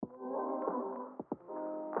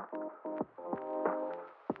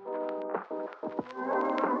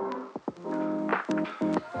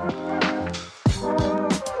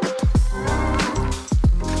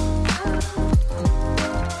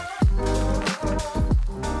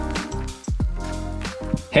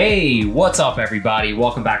Hey, what's up, everybody?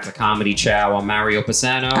 Welcome back to Comedy Chow. I'm Mario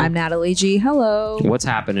Pisano. I'm Natalie G. Hello. What's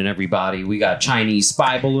happening, everybody? We got Chinese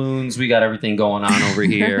spy balloons. We got everything going on over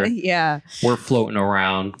here. Yeah. We're floating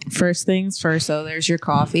around. First things first, though, there's your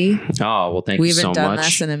coffee. Oh, well, thank you so much. We haven't done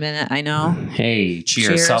this in a minute, I know. Hey,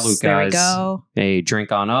 cheers. Salute, guys. There we go. Hey,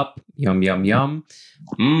 drink on up. Yum, yum, yum.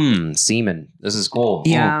 Semen. This is cool.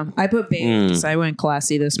 Yeah, I put bakes. I went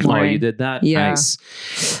classy this morning. Oh, you did that? Yeah. Nice.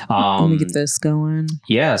 Let me get this going.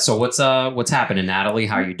 Yeah. So what's happening, Natalie?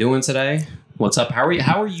 How are you doing today? What's up? How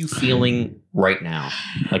are you feeling right now?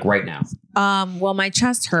 Like right now? Well, my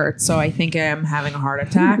chest hurts, so I think I'm having a heart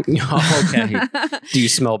attack. Oh, okay. Do you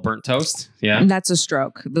smell burnt toast? Yeah. That's a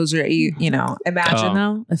stroke. Those are, imagine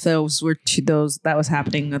though, if those were that was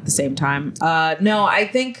happening at the same time. No, I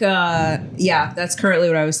think, that's currently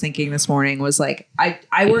what I was thinking this morning was like,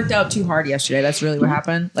 I worked out too hard yesterday. That's really what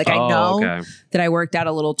happened. Like, I know that I worked out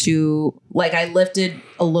a little too, like I lifted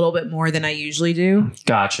a little bit more than I usually do.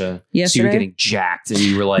 Gotcha. Yesterday. So you were getting jacked and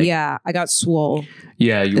you were like, yeah, I got swole.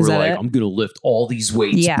 Yeah. You were like, I'm going to lift all these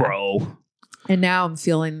weights, bro. And now I'm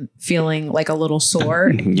feeling like a little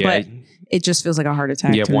sore, but it just feels like a heart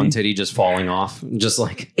attack. You have one titty just falling off, just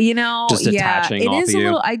like, just detaching off it is of a you.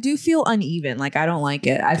 little, I do feel uneven. Like I don't like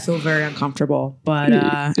it. I feel very uncomfortable, but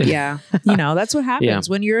that's what happens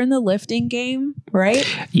when you're in the lifting game, right?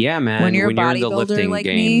 Yeah, man. When you're a in the bodybuilder lifting like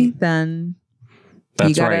game, me, then that's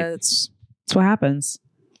you gotta, right. it's what happens.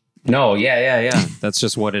 No, yeah. That's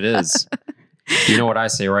just what it is. You know what I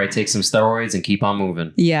say, right? Take some steroids and keep on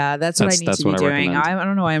moving. Yeah, that's what I need to be doing. I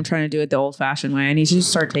don't know why I'm trying to do it the old-fashioned way. I need to just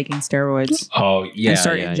start taking steroids. Oh, yeah. And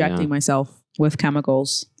start injecting myself with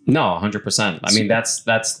chemicals. No, 100%. I mean, that's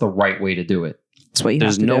the right way to do it. That's what you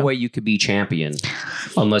There's have to no do. way you could be champion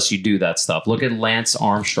unless you do that stuff. Look at Lance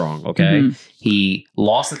Armstrong, okay? Mm-hmm. He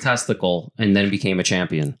lost a testicle and then became a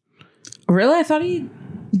champion. Really? I thought he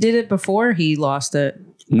did it before he lost it.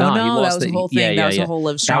 No, that was the whole thing. That was the whole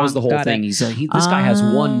live strong. That was the whole thing. He's like, this guy has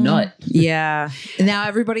one nut. Yeah. And now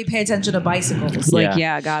everybody pay attention to bicycles. Like,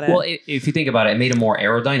 got it. Well, if you think about it, it made him more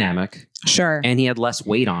aerodynamic. Sure. And he had less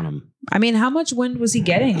weight on him. I mean, how much wind was he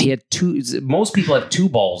getting? He had two. Most people have two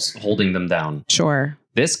balls holding them down. Sure.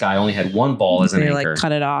 This guy only had one ball as an anchor. Like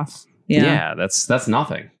cut it off. Yeah, that's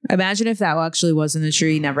nothing. Imagine if that actually wasn't the true.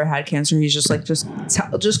 He never had cancer. He's just like, just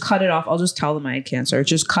cut it off. I'll just tell them I had cancer.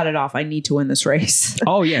 Just cut it off. I need to win this race.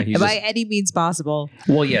 Oh yeah, by any means possible.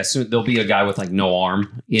 Well, yeah. So there'll be a guy with like no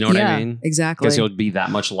arm. You know what I mean? Exactly. Because he'll be that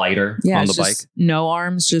much lighter on the bike. No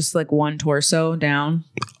arms, just like one torso down.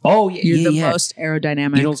 Oh yeah, you're the most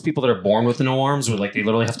aerodynamic. You know those people that are born with no arms, where like they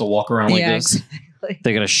literally have to walk around like this. Exactly.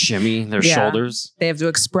 They gotta shimmy their shoulders. They have to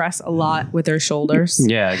express a lot with their shoulders.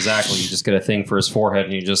 Yeah, exactly. You just get a thing for his forehead,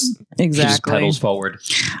 and he just pedals forward.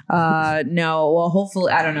 No, well,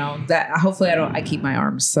 hopefully, I don't know that. Hopefully, I keep my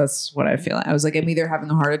arms. That's what I feel. I was like, I'm either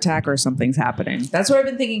having a heart attack or something's happening. That's what I've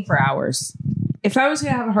been thinking for hours. If I was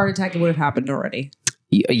gonna have a heart attack, it would have happened already.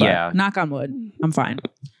 Yeah. But knock on wood. I'm fine.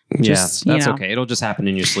 That's okay. It'll just happen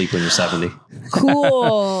in your sleep when you're 70.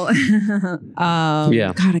 Cool. God,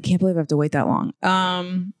 I can't believe I have to wait that long.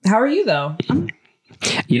 How are you though?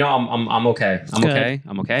 You know, I'm okay.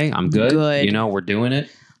 I'm okay. I'm good. You know, we're doing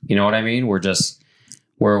it. You know what I mean? We're just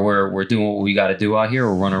we're doing what we got to do out here.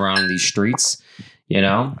 We're running around these streets. You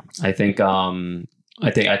know, I think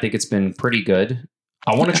it's been pretty good.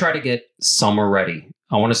 I want to try to get summer ready.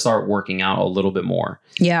 I want to start working out a little bit more.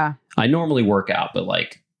 Yeah. I normally work out, but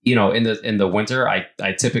like, you know, in the winter, I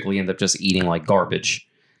typically end up just eating like garbage.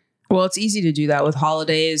 Well, it's easy to do that with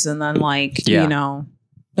holidays and then like, you know,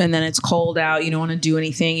 and then it's cold out. You don't want to do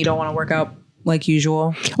anything. You don't want to work out like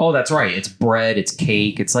usual. Oh, that's right. It's bread. It's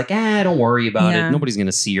cake. It's like, don't worry about it. Nobody's going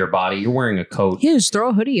to see your body. You're wearing a coat. Yeah, just throw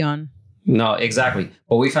a hoodie on. No, exactly.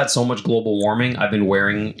 But we've had so much global warming. I've been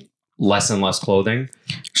wearing less and less clothing.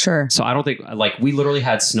 Sure. So I don't think, like, we literally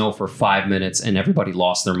had snow for 5 minutes and everybody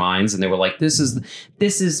lost their minds and they were like, this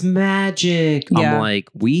is magic. Yeah. I'm like,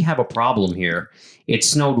 we have a problem here. It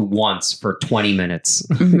snowed once for 20 minutes.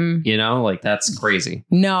 Mm-hmm. You know, like that's crazy.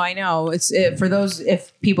 No, I know. For those,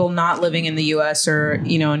 if people not living in the US or,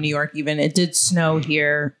 you know, in New York, even it did snow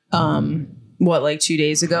here. Like 2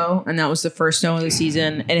 days ago, and that was the first snow of the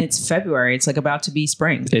season, and it's February. It's like about to be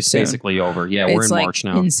spring. It's soon. Basically over. Yeah, we're in March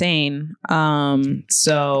now. Insane.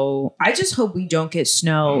 So I just hope we don't get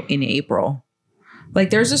snow in April.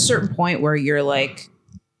 Like there's a certain point where you're like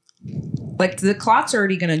the clock's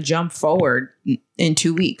already going to jump forward in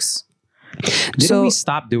 2 weeks. Didn't we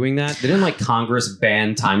stop doing that? Didn't like Congress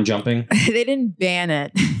ban time jumping? They didn't ban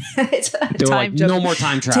it. They were like, no more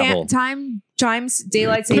time travel.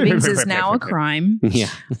 Daylight savings is now a crime. Yeah.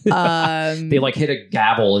 They like hit a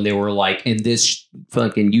gavel and they were like, in this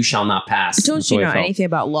fucking you shall not pass. Don't you know anything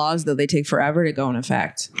about laws, though? They take forever to go in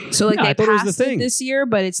effect. So like they passed it this year,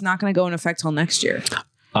 but it's not going to go in effect till next year.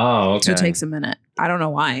 Oh, okay. So it takes a minute. I don't know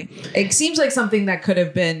why. It seems like something that could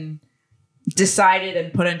have been decided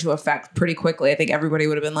and put into effect pretty quickly. I think everybody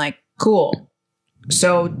would have been like, cool.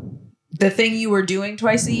 So the thing you were doing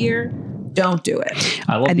twice a year, don't do it.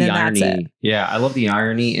 I love the irony. Yeah, I love the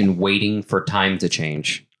irony in waiting for time to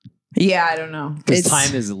change. Yeah, I don't know. Because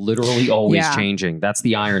time is literally always changing. That's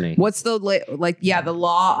the irony. What's the the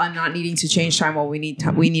law on not needing to change time? Well, we need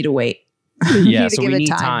to wait. Yeah, so we need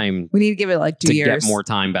time. We need to give it like 2 years to get more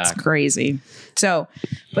time back. It's crazy. So,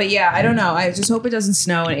 but yeah, I don't know. I just hope it doesn't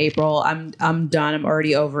snow in April. I'm done. I'm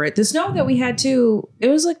already over it. The snow that we had too, it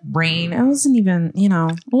was like rain. It wasn't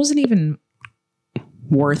even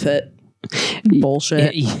worth it.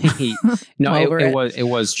 Bullshit. No, it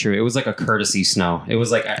was true. It was like a courtesy snow. It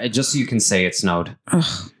was like just so you can say it snowed.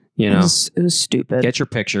 Ugh, you know, it was stupid. Get your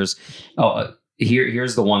pictures. Oh,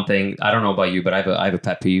 here's the one thing. I don't know about you, but I have a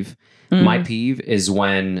pet peeve. My peeve is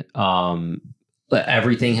when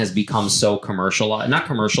everything has become so commercialized, not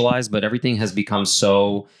commercialized, but everything has become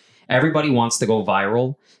so, everybody wants to go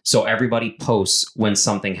viral. So everybody posts when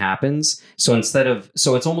something happens. So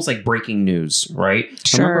so it's almost like breaking news, right?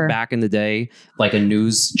 Sure. I remember back in the day, like a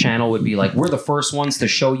news channel would be like, we're the first ones to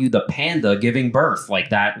show you the panda giving birth. Like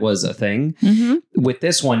that was a thing. Mm-hmm. With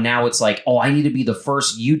this one, now it's like, oh, I need to be the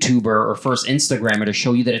first YouTuber or first Instagrammer to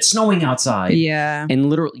show you that it's snowing outside. Yeah. And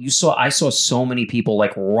literally I saw so many people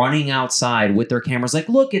like running outside with their cameras like,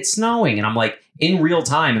 look, it's snowing. And I'm like, in real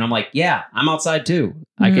time. And I'm like, yeah, I'm outside too.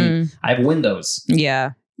 I have windows.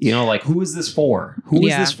 Yeah. You know, like, who is this for? Who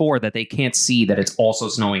is this for that they can't see that it's also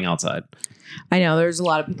snowing outside? I know there's a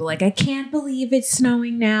lot of people like, I can't believe it's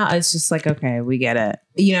snowing now. It's just like, okay, we get it.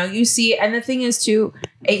 You know, you see, and the thing is too,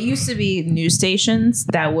 it used to be news stations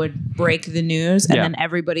that would break the news and then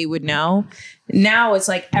everybody would know. Now it's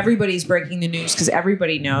like everybody's breaking the news because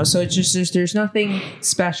everybody knows. So it's just there's nothing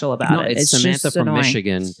special about it. It's Samantha from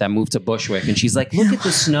Michigan that moved to Bushwick, and she's like, "Look at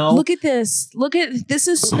the snow. Look at this. This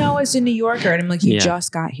is snow as a New Yorker." And I'm like, "You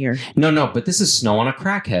just got here." No, but this is snow on a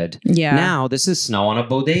crackhead. Yeah. Now this is snow on a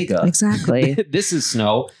bodega. Exactly. This is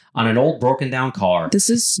snow on an old broken down car. This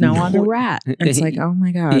is snow on a rat. And it's like, oh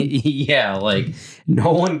my god. Yeah, like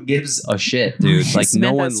no one gives a shit, dude. Like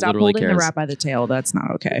Samantha, no one stop literally holding cares. the rat by the tail. That's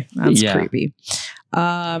not okay. That's creepy.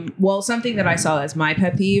 Well, something that I saw that's my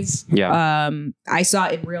pet peeve. Yeah. I saw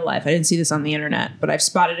it in real life. I didn't see this on the internet, but I've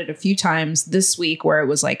spotted it a few times this week where it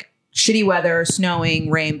was like shitty weather,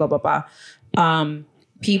 snowing, rain, blah, blah, blah.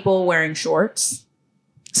 People wearing shorts.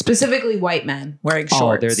 Specifically white men wearing shorts.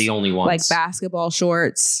 Oh, they're the only ones. Like basketball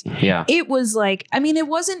shorts. Yeah. It was like, I mean, it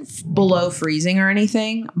wasn't below freezing or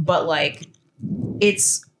anything, but like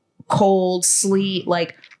it's cold, sleet,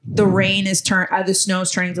 like the rain is the snow's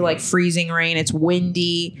turning to like freezing rain. It's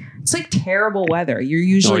windy. It's like terrible weather. You're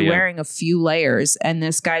usually wearing a few layers, and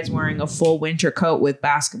this guy's wearing a full winter coat with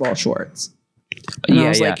basketball shorts. And I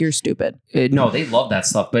was like, you're stupid. No, they love that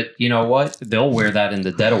stuff. But you know what? They'll wear that in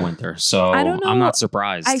the dead of winter. So I don't know. I'm not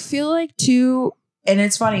surprised. I feel like too, and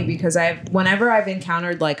it's funny because whenever I've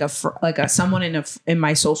encountered like someone in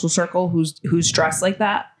my social circle who's dressed like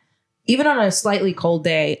that, even on a slightly cold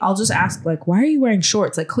day, I'll just ask like, why are you wearing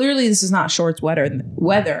shorts? Like clearly this is not shorts weather.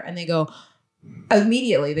 And they go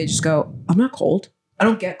immediately, they just go, I'm not cold. I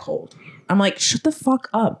don't get cold. I'm like, shut the fuck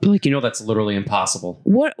up. Like, that's literally impossible.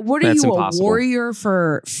 What are you, impossible. A warrior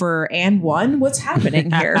for and one? What's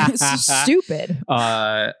happening here? It's so stupid.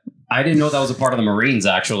 I didn't know that was a part of the Marines,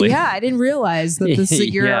 actually. Yeah, I didn't realize that this is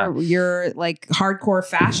your like hardcore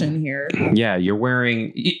fashion here. Yeah, you're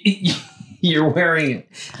wearing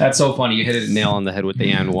that's so funny. You hit a nail on the head with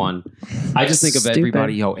the and one. I just think of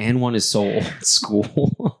everybody, and one is so old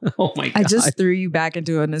school. Oh my God. I just threw you back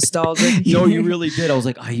into a nostalgic. No, you really did. I was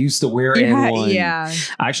like, I used to wear and one. Yeah.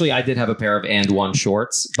 Actually, I did have a pair of and one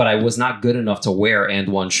shorts, but I was not good enough to wear and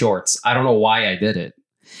one shorts. I don't know why I did it.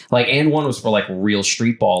 Like, and one was for like real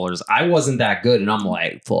street ballers. I wasn't that good. And I'm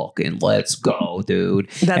like, fucking let's go, dude.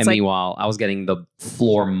 And meanwhile, I was getting the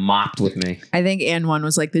floor mopped with me. I think and one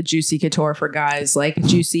was like the Juicy Couture for guys, like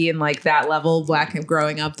Juicy and like that level. Black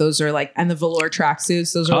growing up, those are like, and the velour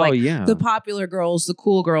tracksuits. Those are the popular girls, the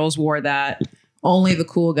cool girls wore that. Only the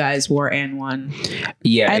cool guys wore and one.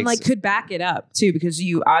 Yeah. And like could back it up too, because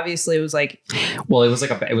you obviously it was like, well, it was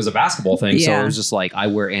a basketball thing. Yeah. So it was just like, I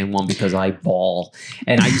wear and one because I ball.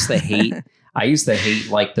 And I used to hate, I used to hate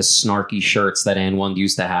like the snarky shirts that And1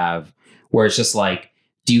 used to have, where it's just like,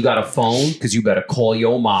 do you got a phone? Because you better call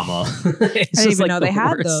your mama. I didn't even know they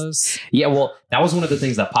had those. Yeah, well, that was one of the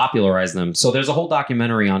things that popularized them. So there's a whole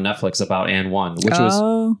documentary on Netflix about And1, which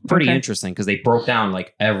was pretty interesting because they broke down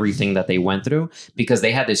like everything that they went through because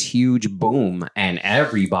they had this huge boom and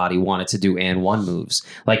everybody wanted to do And1 moves.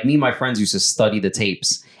 Like me and my friends used to study the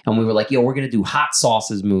tapes and we were like, yo, we're going to do hot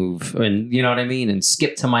sauces move. And you know what I mean? And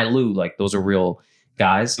skip to my loo. Like those are real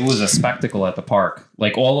guys. It was a spectacle at the park.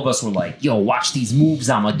 Like all of us were like, yo, watch these moves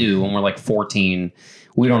I'ma do. And we're like 14.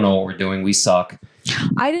 We don't know what we're doing. We suck.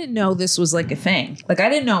 I didn't know this was like a thing. Like I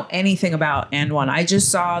didn't know anything about And1. I just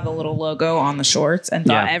saw the little logo on the shorts and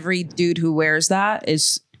thought every dude who wears that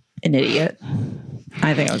is an idiot.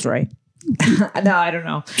 I think I was right. No, I don't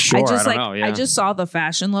know. Sure, I just saw the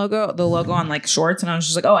fashion logo, the logo on like shorts, and I was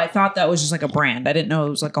just like, oh, I thought that was just like a brand. I didn't know it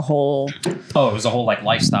was like a whole. Oh, it was a whole like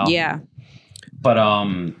lifestyle. Yeah. But I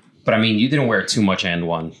mean, you didn't wear too much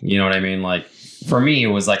And1. You know what I mean? Like for me, it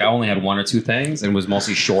was like I only had one or two things, and it was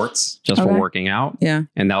mostly shorts just for working out. Yeah.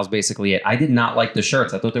 And that was basically it. I did not like the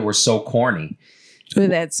shirts. I thought they were so corny. They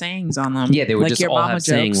had sayings on them. Yeah, they would like just all have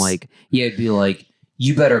saying like, yeah, it'd be like,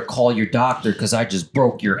 you better call your doctor because I just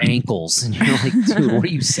broke your ankles. And you're like, dude, what are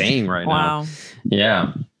you saying right now?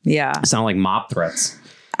 Yeah. Yeah. It sound like mob threats.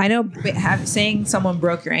 I know saying someone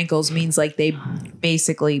broke your ankles means like they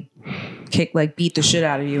basically beat the shit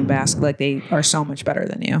out of you in basketball. Like they are so much better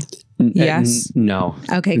than you. Yes. No.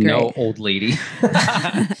 Okay, great. No, old lady.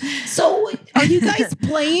 So are you guys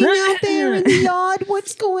playing out there in the yard?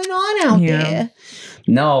 What's going on out there?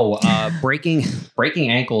 No, breaking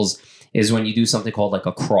ankles is when you do something called like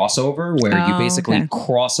a crossover, where you basically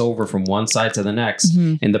cross over from one side to the next,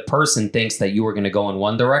 and the person thinks that you were going to go in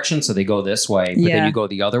one direction, so they go this way, but then you go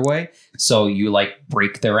the other way, so you like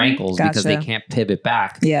break their ankles because they can't pivot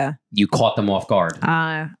back. Yeah. You caught them off guard.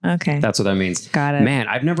 Okay. That's what that means. Got it. Man,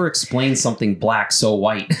 I've never explained something black so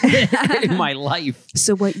white in my life.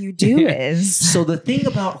 So what you do is... So the thing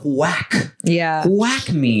about whack. Yeah.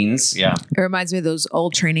 Whack means... Yeah. It reminds me of those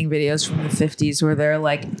old training videos from the 50s where they're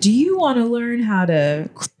like, do you want to learn how to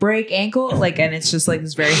break ankle? Like, and it's just like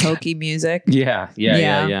this very hokey music. Yeah.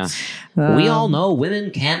 We all know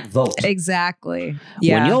women can't vote. Exactly.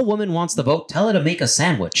 Yeah. When your woman wants to vote, tell her to make a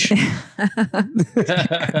sandwich.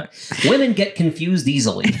 Women get confused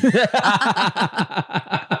easily.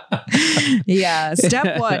 Yeah.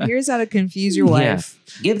 Step one. Here's how to confuse your wife.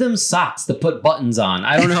 Yeah. Give them socks to put buttons on.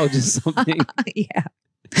 I don't know, just something. Yeah.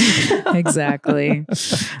 Exactly.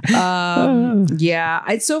 Yeah.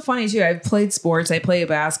 It's so funny too. I played sports. I played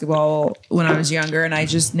basketball when I was younger, and I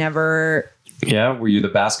just never. Yeah. Were you the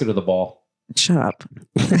basket or the ball? Shut up.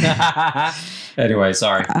 Anyway,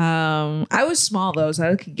 sorry. I was small though,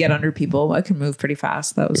 so I could get under people. I could move pretty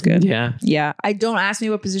fast. That was good. Yeah. Yeah. I don't ask me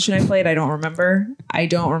what position I played. I don't remember. I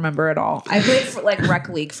don't remember at all. I played for like rec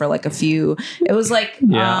league for like a few. It was like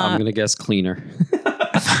I'm gonna guess cleaner.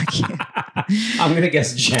 Fuck you. I'm gonna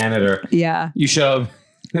guess janitor. Yeah. You should have.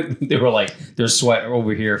 They were like, there's sweat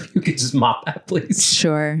over here. If you could just mop that, please.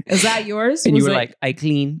 Sure. Is that yours? And you were like, I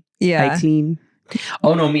clean. Yeah. I clean.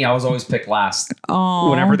 Oh no, me. I was always picked last. Oh.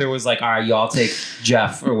 Whenever there was like, all right, y'all take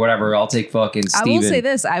Jeff or whatever. I'll take fucking Steven. I will say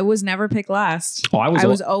this: I was never picked last. Oh, I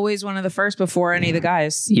was always one of the first before any of the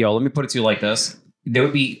guys. Yo, let me put it to you like this: there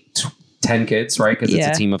would be 10 kids, right? Because it's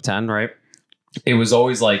a team of 10, right? It was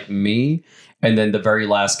always like me, and then the very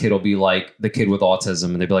last kid will be like the kid with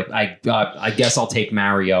autism, and they'd be like, I guess I'll take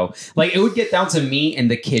Mario. Like it would get down to me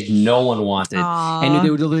and the kid no one wanted, and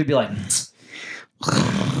it would literally be like.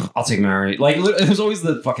 I'll take Mary. Like it was always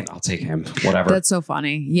the fucking. I'll take him. Whatever. That's so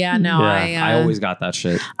funny. Yeah. No. Yeah, I always got that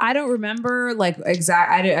shit. I don't remember like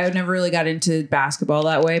I never really got into basketball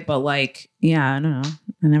that way, but like yeah, I don't know.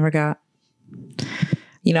 I never got.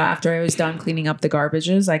 You know, after I was done cleaning up the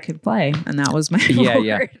garbages, I could play, and that was my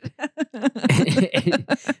reward.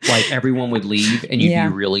 Like everyone would leave, and you'd be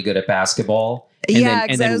really good at basketball.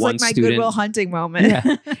 And then it was like my Good Will Hunting moment.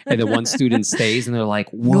 Yeah. And then one student stays, and they're like,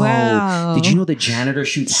 "Whoa! Wow. Did you know the janitor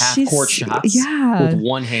shoots half-court shots? With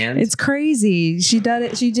one hand. It's crazy. She did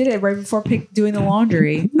it. She did it right before doing the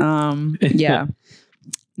laundry. Yeah.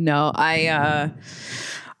 No, I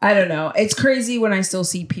don't know. It's crazy when I still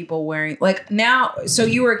see people wearing like now. So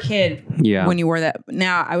you were a kid when you wore that.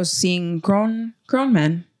 Now I was seeing grown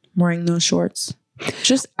men wearing those shorts.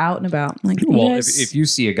 Just out and about. Like, well, if you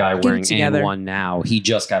see a guy wearing And1 now, he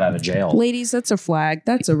just got out of jail. Ladies, that's a flag.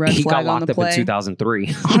 That's a red flag on the play. He got locked up in 2003.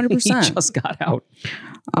 100%. He just got out.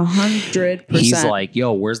 100%. He's like,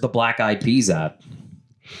 yo, where's the Black Eyed Peas at?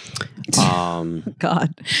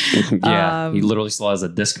 God. Yeah. He literally still has a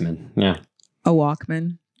Discman. Yeah. A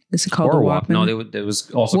Walkman. Is it called or a Walkman? Walkman? No, it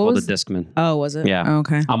was also called a Discman. Oh, was it? Yeah. Oh,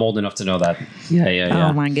 okay. I'm old enough to know that. Yeah.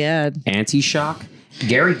 Oh my God. Anti-Shock.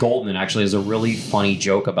 Gary Goldman actually has a really funny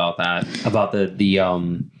joke about that, about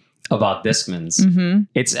about Discmans. Mm-hmm.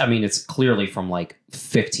 It's clearly from like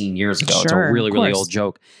 15 years ago. Sure, it's a really, of really course. old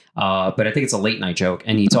joke. But I think it's a late night joke.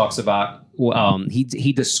 And he talks about,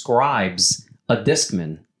 he describes a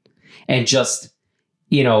Discman and just,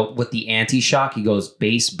 with the Anti-Shock, he goes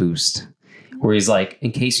bass boost, where he's like,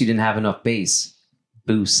 in case you didn't have enough bass,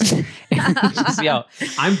 boost.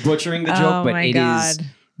 I'm butchering the joke, but it is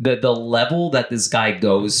the level that this guy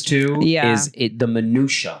goes to is the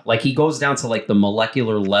minutia. Like he goes down to like the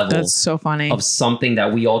molecular level. That's so funny. Of something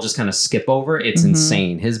that we all just kind of skip over. It's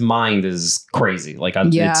insane. His mind is crazy. Like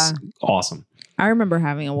it's awesome. I remember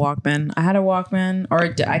having a Walkman. I had a Walkman, or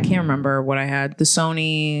I can't remember what I had. The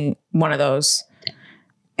Sony, one of those.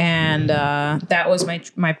 And that was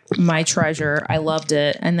my treasure. I loved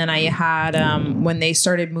it. And then I had when they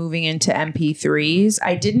started moving into MP3s,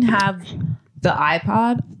 I didn't have the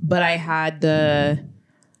iPod, but I had the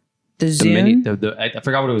Zune. I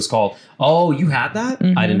forgot what it was called. Oh, you had that?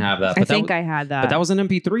 Mm-hmm. I didn't have that. But I had that. But that was an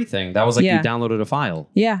MP3 thing. That was like you downloaded a file.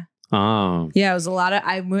 Yeah. Oh. Yeah, it was a lot of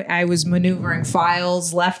I was maneuvering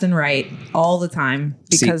files left and right all the time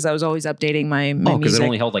because I was always updating my because music. it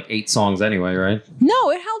only held like 8 songs anyway, right?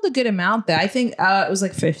 No, it held a good amount. I think it was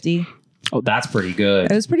like 50. Oh, that's pretty good.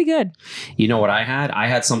 It was pretty good. You know what I had? I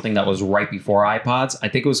had something that was right before iPods. I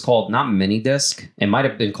think it was called not mini disc. It might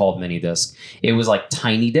have been called mini disc. It was like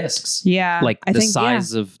tiny discs. Yeah. Like the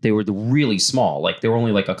size of, they were really small. Like they were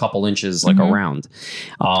only like a couple inches like around.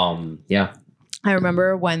 Yeah. I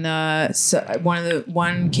remember when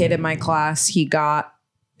one kid in my class, he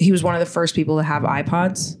was one of the first people to have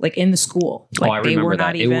iPods like in the school. Like I remember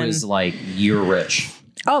that. It was like you're rich.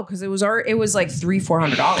 Oh, because it was like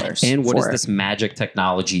 $300-$400. And what is this magic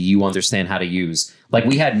technology you understand how to use? Like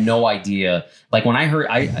we had no idea. Like when I heard,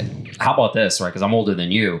 how about this, right? Because I'm older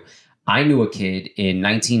than you. I knew a kid in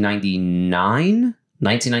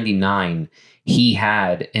 1999. He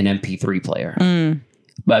had an MP3 player.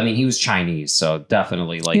 But I mean, he was Chinese, so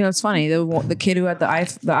definitely like. It's funny. The kid who had the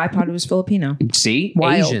iPod was Filipino. See,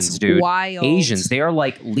 Wild. Asians, dude. Wild. Asians, they are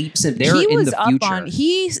like leaps in. They're in the future.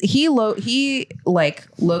 He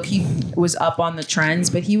was up on the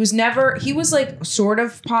trends, but he was never. He was like sort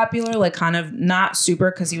of popular, like kind of not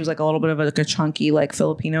super, because he was like a little bit of like a chunky like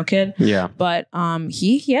Filipino kid. Yeah. But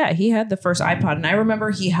he had the first iPod, and I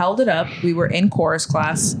remember he held it up. We were in chorus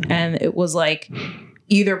class, and it was like.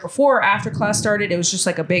 Either before or after class started, it was just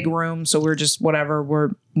like a big room. So we're just whatever,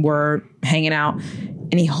 we're hanging out,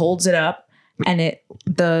 and he holds it up, and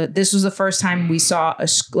this was the first time we saw a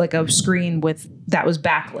screen that was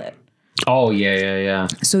backlit. Oh yeah.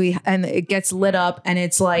 So it gets lit up, and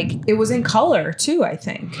it's like it was in color too, I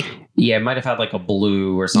think. Yeah, it might have had like a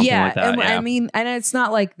blue or something like that. I mean, and it's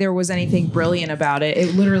not like there was anything brilliant about it.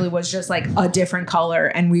 It literally was just like a different color,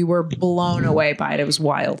 and we were blown away by it. It was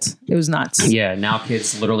wild. It was nuts. Yeah, now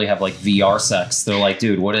kids literally have like VR sex. They're like,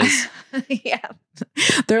 dude, what is... Yeah.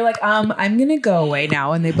 They're like, I'm gonna go away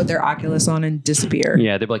now, and they put their Oculus on and disappear.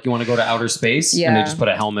 Yeah, they're like, you want to go to outer space? Yeah. And they just put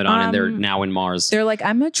a helmet on and they're now in Mars. They're like,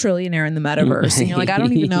 I'm a trillionaire in the metaverse. And you're like, I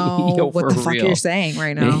don't even know what the fuck you're saying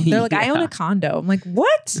right now. They're like, I own a condo. I'm like,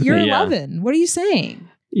 what? You're 11. What are you saying?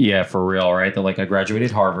 Yeah, for real, right? They're like, I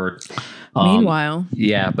graduated Harvard. Meanwhile.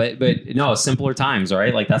 Yeah, but no, simpler times,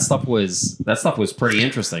 right? Like that stuff was pretty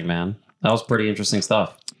interesting, man. That was pretty interesting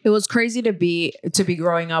stuff. It was crazy to be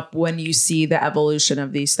growing up when you see the evolution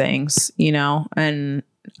of these things, and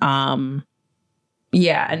and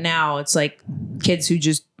now it's like kids who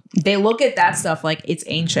just they look at that stuff like it's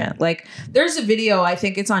ancient. Like there's a video, I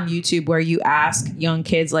think it's on YouTube, where you ask young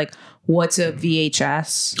kids like, what's a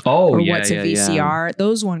VHS? What's a VCR? Yeah.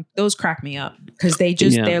 Those crack me up because they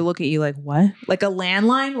look at you like, what? Like a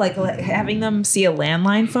landline? Like having them see a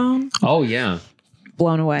landline phone? Oh yeah.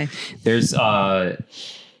 Blown away. There's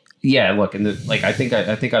yeah, look, and I think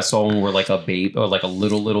I saw one where like a babe or like a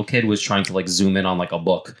little kid was trying to like zoom in on like a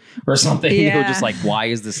book or something. Yeah. They were just like, why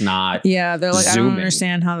is this not? Yeah, they're like, zooming? I don't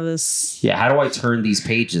understand how this. Yeah, how do I turn these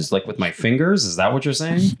pages? Like with my fingers? Is that what you're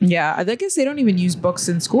saying? Yeah, I guess they don't even use books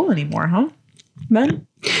in school anymore, huh? Ben?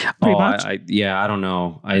 Pretty much. I don't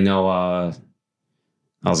know. I know. I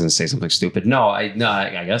was gonna say something stupid. No, I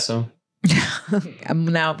guess so.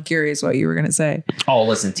 I'm curious what you were gonna say. Oh,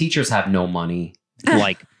 listen, teachers have no money.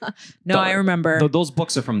 Like no, I remember those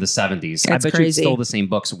books are from the 70s. That's I bet crazy. you it's still the same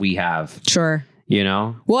books we have. Sure.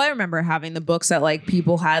 Well, I remember having the books that like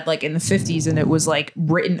people had like in the 50s, and it was like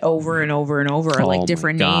written over and over and over, like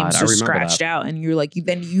different names just scratched out, and you're like,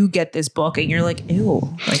 then you get this book and you're like,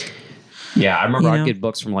 ew, like Yeah, I remember You I'd know? get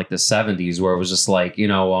books from like the 70s where it was just like,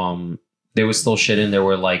 there was still shit in there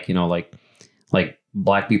where like, like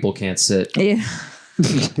black people can't sit Yeah.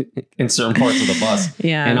 in certain parts of the bus.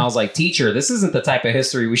 Yeah. And I was like, teacher, this isn't the type of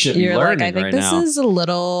history we should be You're learning like, I think right this now. is a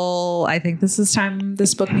little, I think this is time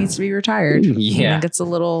this book needs to be retired. Yeah. I think it's a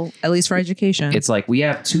little, at least for education. It's like, we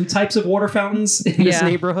have 2 types of water fountains in this Yeah.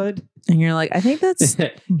 neighborhood. And you're like, I think that's,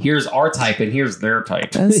 Here's our type and here's their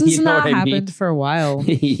type. this has You know not what I happened mean? for a while.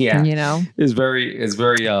 Yeah. You know? It's very,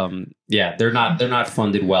 yeah, they're not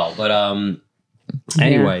funded well. But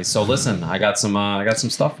anyway, so listen, I got some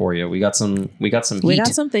stuff for you. We got some heat. We got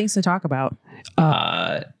some things to talk about.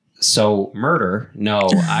 So murder? No,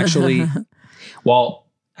 actually,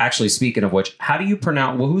 actually, speaking of which, how do you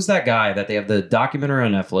pronounce? Well, who's that guy that they have the documentary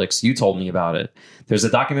on Netflix? You told me about it. There's a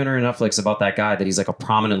documentary on Netflix about that guy that he's like a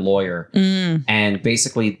prominent lawyer, and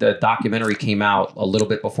basically the documentary came out a little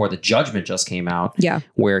bit before the judgment just came out. Yeah.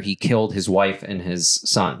 Where he killed his wife and his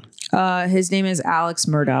son. His name is Alex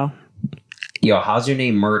Murdaugh. Yo, how's your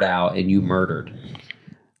name Murdaugh and you murdered?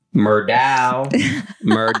 Murdaugh.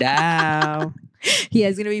 Murdaugh. He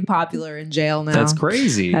is going to be popular in jail now. That's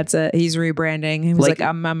crazy. He's rebranding. He was like,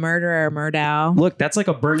 I'm a murderer, Murdaugh. Look, that's like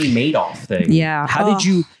a Bernie Madoff thing. Yeah. How did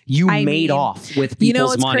you I made mean, off with you know people's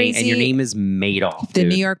what's money and crazy? your name is Madoff? The dude.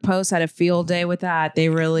 New York Post had a field day with that. They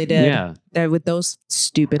really did. Yeah. With those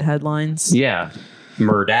stupid headlines. Yeah.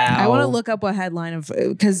 Murdaugh. I want to look up what headline of,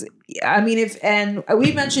 because I mean,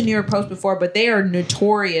 we mentioned New York Post before, but they are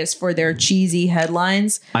notorious for their cheesy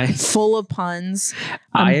headlines, full of puns.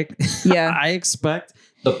 Yeah. I expect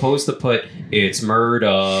the Post to put it's murder.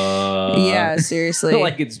 Yeah, seriously.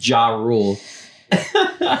 Like it's Ja Rule.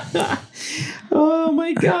 Oh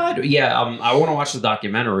my God. Yeah. I want to watch the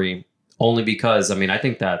documentary only because, I mean, I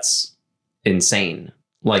think that's insane.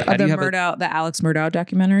 Like, how do you have the Alex Murdaugh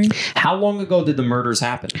documentary. How long ago did the murders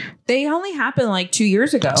happen? They only happened like 2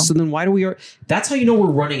 years ago. So then why do we? That's how you know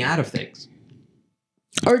we're running out of things.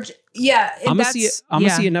 Or yeah, I'm gonna see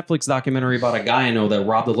a Netflix documentary about a guy I know that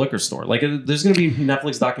robbed a liquor store. Like, there's gonna be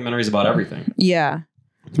Netflix documentaries about everything. Yeah.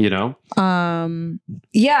 You know.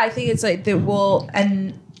 Yeah, I think it's like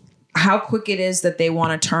and how quick it is that they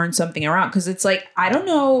want to turn something around, because it's like, I don't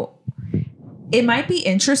know. It might be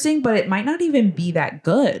interesting, but it might not even be that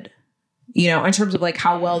good, you know, in terms of like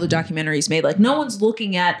how well the documentary is made. Like, no one's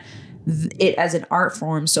looking at it as an art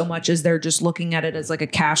form so much as they're just looking at it as like a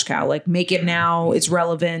cash cow. Like, make it now, it's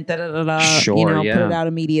relevant, Sure, you know, yeah. put it out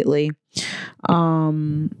immediately.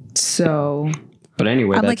 So, but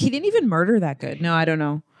anyway, I'm like, he didn't even murder that good. No, I don't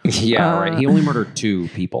know. Yeah, right. He only murdered 2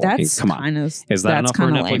 people. That's Come on, is that enough for a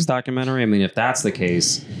Netflix lame. documentary? I mean, if that's the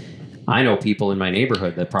case, I know people in my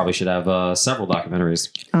neighborhood that probably should have several documentaries.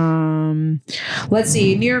 Let's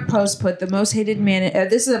see. New York Post put the most hated man.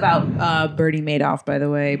 This is about Bernie Madoff, by the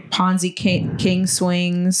way. Ponzi king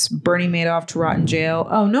swings Bernie Madoff to rot in jail.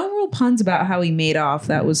 Oh, no real puns about how he made off.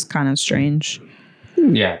 That was kind of strange.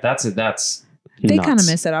 Yeah, that's it. That's they nuts. kind of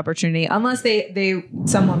missed that opportunity, unless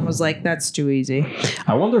someone was like, "That's too easy."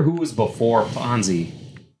 I wonder who was before Ponzi.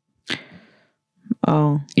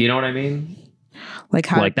 Oh, You know what I mean? like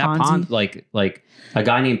how Like did that Ponzi? like a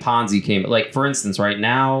guy named Ponzi came. Like, for instance, right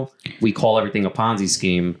now we call everything a Ponzi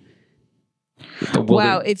scheme. But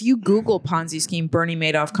Wow, if you Google Ponzi scheme, Bernie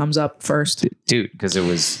Madoff comes up first. dude, because it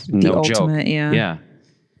was The no joke. ultimate, yeah. Yeah.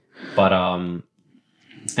 But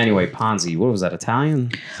anyway, Ponzi. What was that? Italian?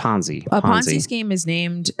 Ponzi. A Ponzi scheme is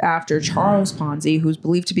named after Charles Ponzi, who's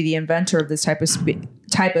believed to be the inventor of this type of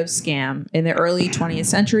scam. In the early 20th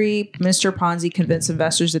century, Mr. Ponzi convinced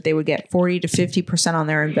investors that they would get 40 to 50% on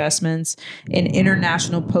their investments in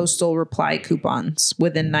international postal reply coupons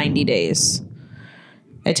within 90 days.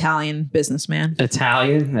 Italian businessman.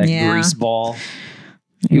 Italian? That Yeah. grease ball.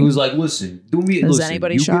 He was like, listen,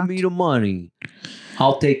 anybody you shocked? give me the money.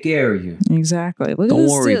 I'll take care of you. Exactly. Look Don't at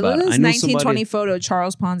this, worry about look it. at this I know 1920 somebody- photo.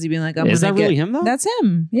 Charles Ponzi being like, Is that really him, though? That's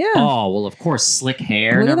him. Yeah. Oh, well, of course, slick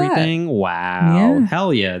hair Look and at that. everything. Wow. Yeah.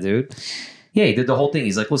 Hell yeah, dude. Yeah, he did the whole thing.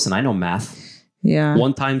 He's like, listen, I know math. Yeah.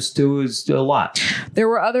 1 times 2 is a lot. There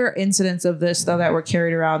were other incidents of this, though, that were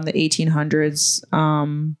carried around in the 1800s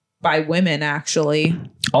by women, actually.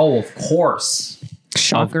 Oh, of course.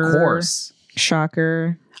 Shocker. Of course.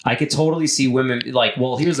 Shocker. I could totally see women like,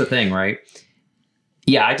 well, here's the thing, right?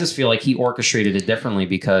 Yeah, I just feel like he orchestrated it differently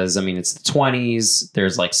because, I mean, it's the 20s.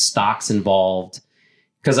 There's like stocks involved.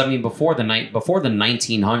 Because I mean, before the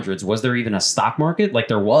 1900s, was there even a stock market? Like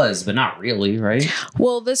there was, but not really, right?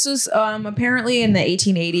 Well, this was apparently in the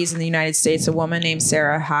 1880s in the United States. A woman named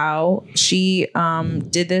Sarah Howe. She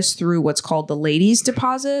did this through what's called the ladies'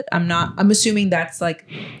 deposit. I'm assuming that's like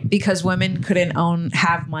because women couldn't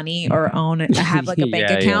have money or have like a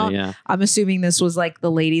bank account. Yeah. I'm assuming this was like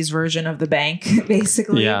the ladies' version of the bank,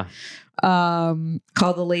 basically. Yeah.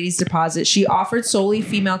 Called the ladies' deposit. She offered solely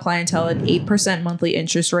female clientele an 8% monthly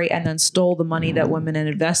interest rate and then stole the money that women had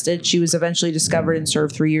invested. She was eventually discovered and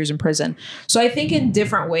served 3 years in prison. So I think in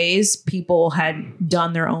different ways, people had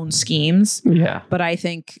done their own schemes. Yeah. But I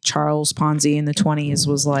think Charles Ponzi in the 20s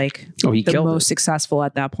was like the most successful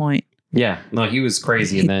at that point. Yeah. No, he was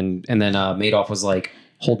crazy. And then Madoff was like,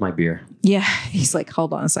 hold my beer. Yeah. He's like,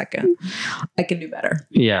 hold on a second. I can do better.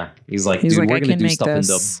 Yeah. He's like, dude, we're going to do stuff in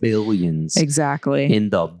the billions. Exactly.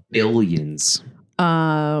 In the billions.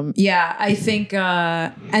 Yeah, I think,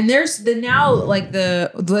 and there's they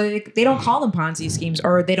don't call them Ponzi schemes,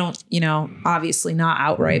 or they don't, obviously not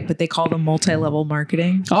outright, but they call them multi-level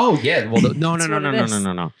marketing. Oh yeah. Well,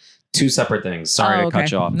 no. Two separate things. Sorry to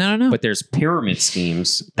cut you off. No. But there's pyramid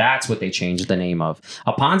schemes. That's what they changed the name of.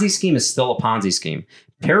 A Ponzi scheme is still a Ponzi scheme.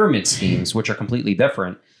 Pyramid schemes, which are completely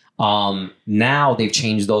different, now they've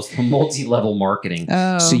changed those to multi-level marketing.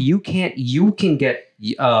 Oh. So you can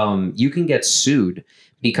get sued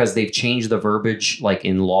because they've changed the verbiage, like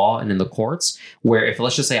in law and in the courts, where if,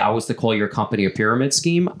 let's just say, I was to call your company a pyramid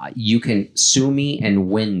scheme, you can sue me and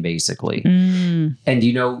win, basically. And do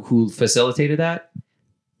you know who facilitated that?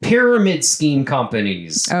 Pyramid scheme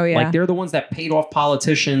companies. Oh yeah, like they're the ones that paid off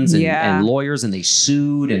politicians and lawyers, and they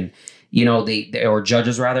sued, and they or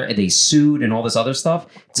judges rather, and they sued and all this other stuff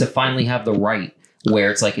to finally have the right where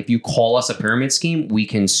it's like, if you call us a pyramid scheme, we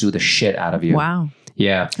can sue the shit out of you. Wow.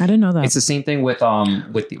 Yeah. I didn't know that. It's the same thing with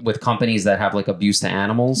companies that have like abuse to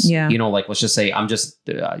animals. Yeah. Like let's just say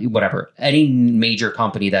whatever, any major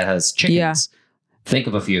company that has chickens. Think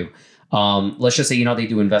of a few. Let's just say, they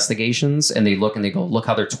do investigations and they look and they go, look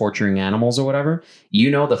how they're torturing animals or whatever.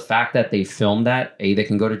 The fact that they filmed that, A, they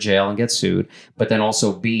can go to jail and get sued. But then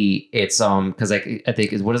also B, it's because I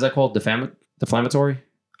think, what is that called? Defamatory?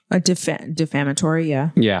 Defamatory, yeah.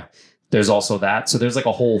 Yeah. There's also that. So there's like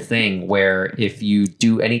a whole thing where if you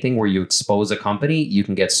do anything where you expose a company, you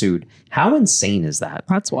can get sued. How insane is that?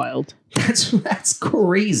 That's wild. That's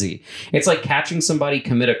crazy. It's like catching somebody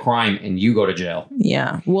commit a crime and you go to jail.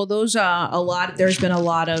 Yeah. Well, there's been a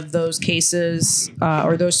lot of those cases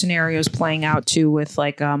or those scenarios playing out too with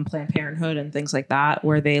like Planned Parenthood and things like that,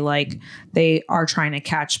 where they are trying to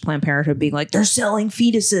catch Planned Parenthood being like, they're selling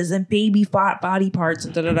fetuses and baby body parts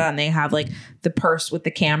and and they have like the purse with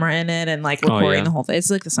the camera in it and like recording the whole thing.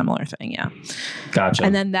 It's like a similar thing. Yeah. Gotcha.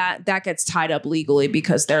 And then that gets tied up legally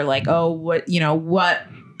because they're like, oh, what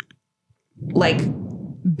like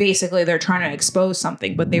basically they're trying to expose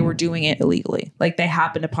something, but they were doing it illegally. Like they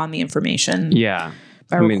happened upon the information. Yeah.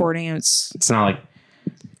 By recording it. It's not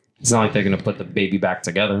like they're going to put the baby back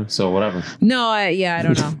together. So whatever. No, I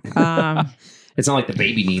don't know. It's not like the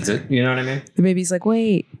baby needs it. You know what I mean? The baby's like,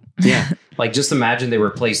 wait. Yeah. Like just imagine they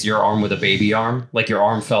replaced your arm with a baby arm. Like your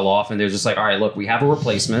arm fell off and they're just like, all right, look, we have a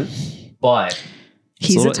replacement, but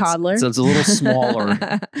he's a toddler. So it's a little smaller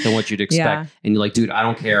than what you'd expect. Yeah. And you're like, dude, I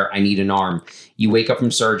don't care. I need an arm. You wake up from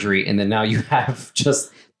surgery and then now you have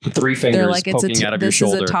just 3 fingers like, poking out of your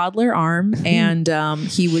shoulder. This is a toddler arm and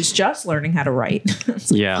he was just learning how to write.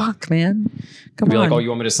 Yeah. Fuck, man. Come on. Be like, oh, you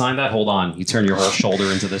want me to sign that? Hold on. You turn your whole shoulder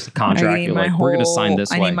into this contract. You're like, we're going to sign this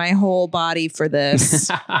way. I need my whole body for this.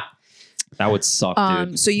 That would suck,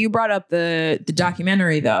 dude. So you brought up the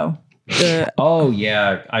documentary though.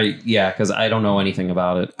 Because I don't know anything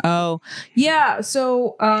about it. Oh, yeah.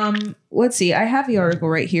 So let's see. I have the article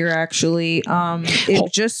right here, actually.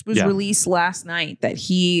 It just was released last night that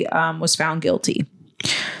he was found guilty.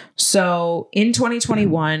 So in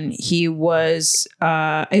 2021, he was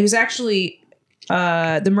actually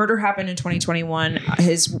the murder happened in 2021.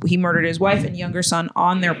 He murdered his wife and younger son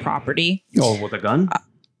on their property. Oh, with a gun?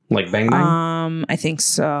 Like bang bang? I think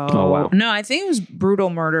so. Oh, wow. No, I think it was brutal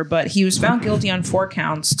murder, but he was found guilty on 4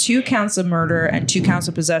 counts, 2 counts of murder and 2 counts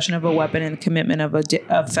of possession of a weapon and commitment of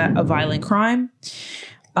a violent crime.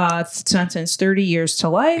 Sentenced 30 years to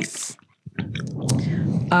life.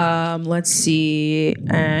 Let's see.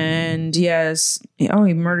 And yes. Oh,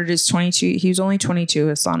 he murdered his 22. He was only 22,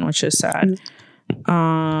 his son, which is sad.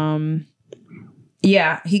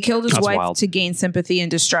 Yeah, he killed his wife to gain sympathy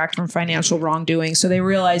and distract from financial wrongdoing. So they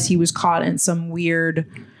realized he was caught in some weird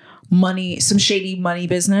shady money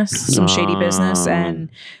business, and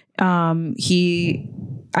he,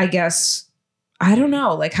 I guess, I don't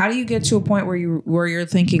know. Like, how do you get to a point where you're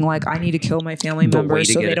thinking like, I need to kill my family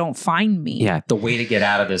members so they don't find me? Yeah, the way to get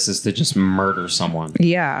out of this is to just murder someone.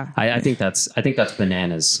 Yeah, I think that's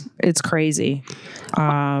bananas. It's crazy.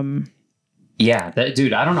 Yeah,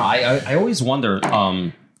 dude. I don't know. I always wonder.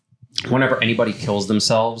 Whenever anybody kills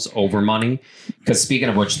themselves over money, because speaking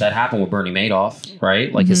of which, that happened with Bernie Madoff,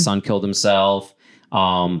 right? Like his son killed himself.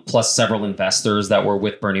 Plus several investors that were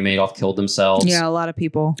with Bernie Madoff killed themselves. Yeah, a lot of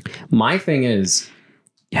people. My thing is,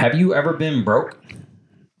 have you ever been broke,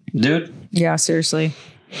 dude? Yeah, seriously.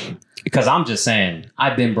 Because I'm just saying,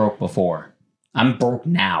 I've been broke before. I'm broke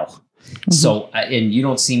now. Mm-hmm. So, and you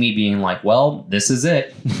don't see me being like, well, this is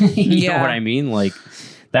it. You know what I mean? Like,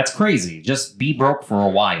 that's crazy. Just be broke for a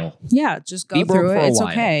while. Yeah, just go through it. It's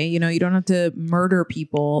okay. You know, you don't have to murder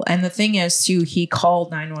people. And the thing is, too, he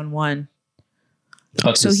called 911.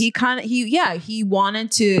 So he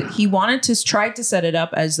wanted to try to set it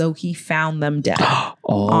up as though he found them dead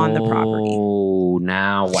on the property. Oh,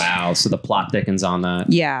 now, wow. So the plot thickens on that.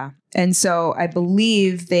 Yeah. And so I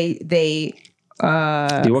believe they do you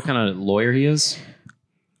know what kind of lawyer he is?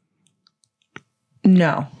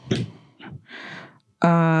 No.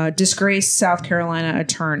 Disgraced South Carolina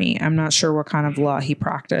attorney. I'm not sure what kind of law he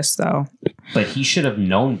practiced, though. But he should have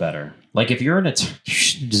known better. Like, if you're an attorney, you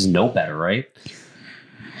should just know better, right?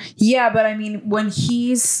 Yeah, but I mean, when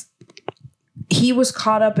he was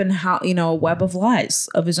caught up in a web of lies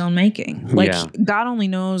of his own making. Like, God only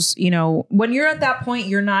knows, when you're at that point,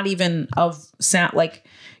 you're not even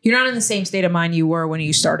you're not in the same state of mind you were when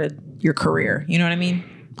you started your career. You know what I mean?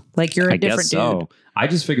 Like, you're a different dude. I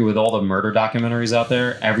just figure with all the murder documentaries out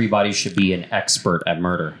there, everybody should be an expert at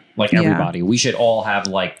murder. Like, everybody. Yeah. We should all have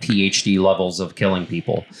like PhD levels of killing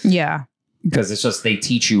people. Yeah. Because it's just, they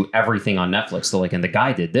teach you everything on Netflix. So like, and the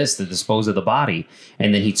guy did this to dispose of the body.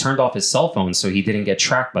 And then he turned off his cell phone so he didn't get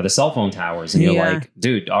tracked by the cell phone towers. And you're like,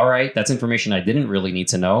 dude, all right, that's information I didn't really need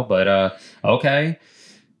to know. But okay.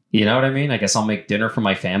 You know what I mean? I guess I'll make dinner for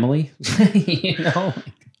my family. You know?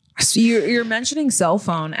 So you're mentioning cell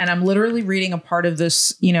phone. And I'm literally reading a part of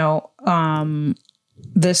this,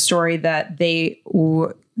 this story that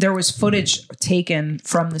there was footage taken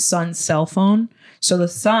from the son's cell phone. So the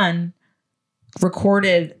son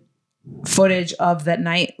recorded footage of that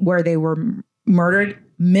night where they were murdered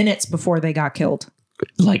minutes before they got killed.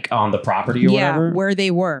 Like on the property or whatever? Yeah, where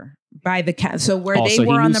they were by the cat. So where they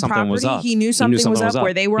were on the property, he knew something was up.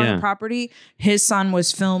 Where they were on the property, his son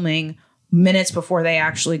was filming minutes before they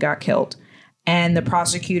actually got killed. And the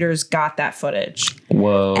prosecutors got that footage.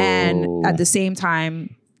 Whoa. And at the same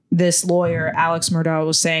time, this lawyer, Alex Murdaugh,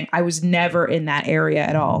 was saying, I was never in that area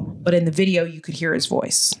at all. But in the video, you could hear his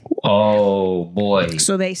voice. Oh, boy.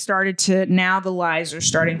 So they now the lies are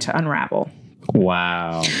starting to unravel.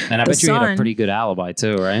 Wow. And I bet you had a pretty good alibi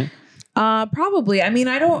too, right? Probably. I mean,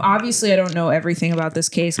 I don't know everything about this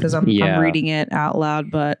case because I'm reading it out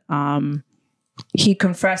loud, but he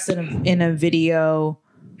confessed in a video.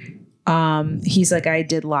 He's like, I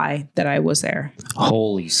did lie that I was there.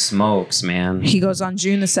 Holy smokes, man. He goes, on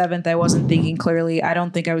June the 7th, I wasn't thinking clearly. I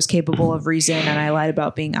don't think I was capable of reason, and I lied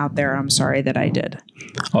about being out there. I'm sorry that I did.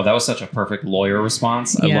 Oh, that was such a perfect lawyer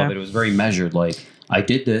response. I love it. It was very measured. Like, I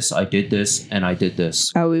did this, and I did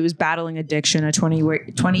this. Oh, he was battling addiction, a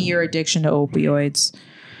 20-year addiction to opioids.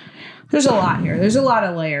 There's a lot here. There's a lot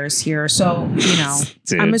of layers here. So,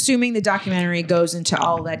 I'm assuming the documentary goes into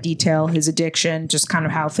all that detail, his addiction, just kind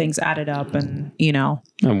of how things added up and,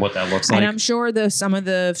 And what that looks like. And I'm sure some of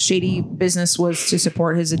the shady business was to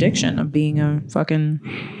support his addiction of being a fucking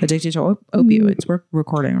addicted to opioids. We're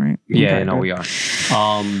recording, right? Yeah, okay, we are.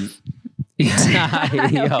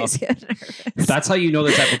 Yo, that's how you know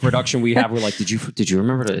the type of production we have. We're like, did you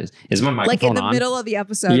remember to? Is my microphone on? Like in the middle of the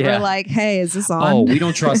episode, we're like, hey, is this on? Oh, we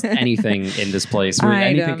don't trust anything in this place.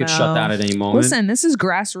 Anything could shut down at any moment. Listen, this is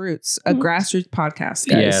grassroots, a grassroots podcast,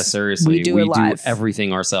 guys. Yeah, seriously, we do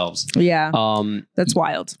everything ourselves. Yeah, that's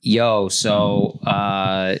wild. Yo, so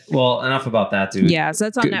well, enough about that, dude. Yeah, so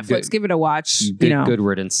that's on Netflix. Give it a watch. Good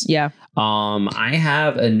riddance. Yeah. I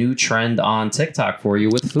have a new trend on TikTok for you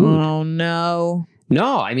with food. Oh no.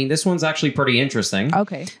 No, I mean, this one's actually pretty interesting.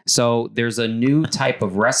 Okay. So there's a new type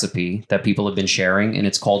of recipe that people have been sharing, and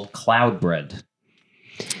it's called cloud bread.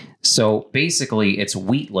 So basically, it's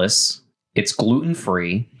wheatless, it's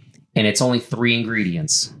gluten-free, and it's only 3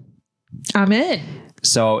 ingredients. I'm in.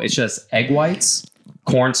 So it's just egg whites,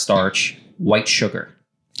 cornstarch, white sugar.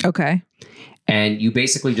 Okay. And you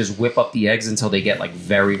basically just whip up the eggs until they get like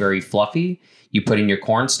very, very fluffy. You put in your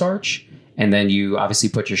cornstarch, And then you obviously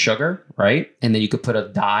put your sugar, right? And then you could put a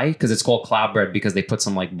dye because it's called cloud bread because they put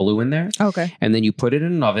some like blue in there. Okay. And then you put it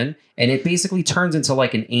in an oven and it basically turns into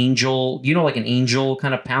like an angel, like an angel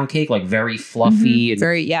kind of pound cake, like very fluffy. And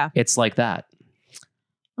very, yeah. It's like that.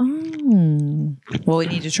 Oh, well, we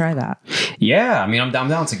need to try that. Yeah. I mean, I'm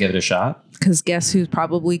down to give it a shot. Because guess who's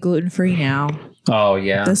probably gluten-free now? Oh,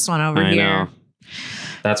 yeah. This one over here. I know.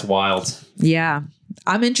 That's wild. Yeah.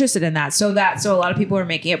 I'm interested in that. So a lot of people are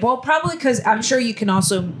making it. Well, probably because I'm sure you can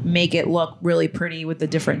also make it look really pretty with the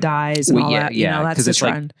different dyes and all that. Yeah, that's the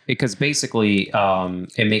trend. Because basically,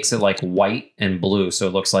 it makes it like white and blue, so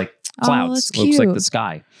it looks like clouds. That's it looks like cute. the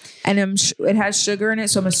sky. And it has sugar in it,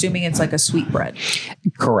 so I'm assuming it's like a sweet bread.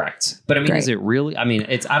 Correct. But I mean, is it really? I mean,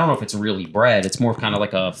 I don't know if it's really bread. It's more kind of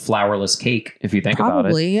like a flourless cake, if you think about it.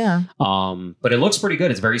 Probably, yeah. But it looks pretty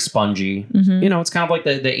good. It's very spongy. Mm-hmm. It's kind of like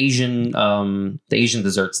the Asian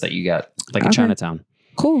desserts that you get, like in Chinatown.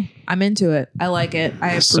 Cool. I'm into it. I like it.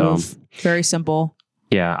 I approve. Very simple.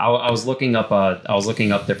 Yeah, I was looking up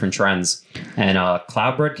different trends, and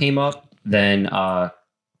cloud bread came up. Then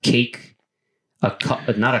cake. A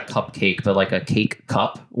cup, not a cupcake, but like a cake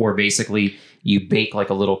cup, where basically you bake like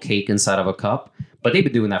a little cake inside of a cup. But they've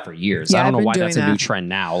been doing that for years. Yeah, I don't know why that's a new trend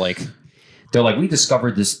now. Like they're like, we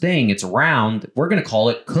discovered this thing. It's round. We're gonna call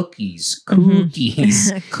it cookies.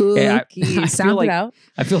 Cookies. Cookies. I Sound like, it out.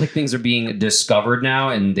 I feel like things are being discovered now,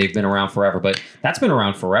 and they've been around forever. But that's been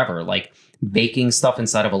around forever. Like baking stuff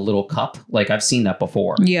inside of a little cup. Like I've seen that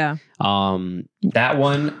before. Yeah. That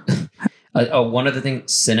one. One of the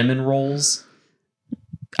things, cinnamon rolls.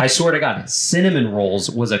 I swear to God, cinnamon rolls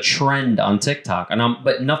was a trend on TikTok,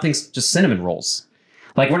 but nothing's just cinnamon rolls.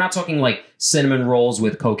 Like we're not talking like cinnamon rolls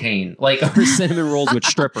with cocaine, like or cinnamon rolls with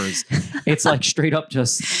strippers. It's like straight up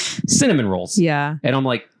just cinnamon rolls. Yeah, and I'm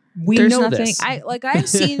like, There's know nothing. this.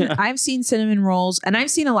 I've seen cinnamon rolls, and I've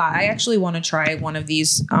seen a lot. I actually want to try one of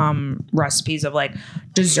these recipes of like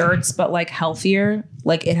desserts, but like healthier.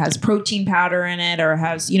 Like it has protein powder in it, or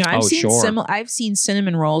has I've seen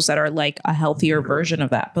cinnamon rolls that are like a healthier version of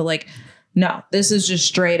that. But like, no, this is just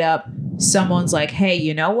straight up. Someone's like, hey,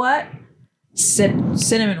 you know what?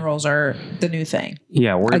 Cinnamon rolls are the new thing.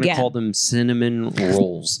 Yeah, we're gonna call them cinnamon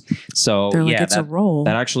rolls. So they're like, it's a roll.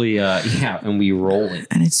 That actually, and we roll it,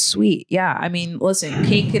 and it's sweet. Yeah, I mean, listen,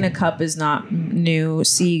 cake in a cup is not new.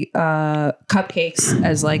 See, cupcakes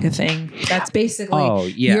as like a thing. That's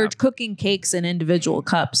basically you're cooking cakes in individual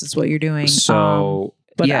cups. That's what you're doing. So,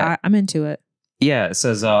 I'm into it. Yeah, it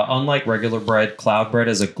says unlike regular bread, cloud bread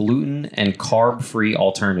is a gluten and carb-free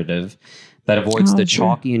alternative that avoids the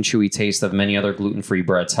chalky and chewy taste of many other gluten-free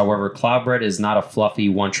breads. However, cloud bread is not a fluffy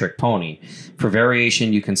one-trick pony. For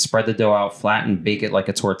variation, you can spread the dough out flat and bake it like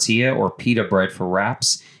a tortilla or pita bread for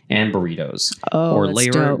wraps and burritos. Or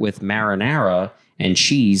layer it with marinara and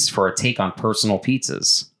cheese for a take on personal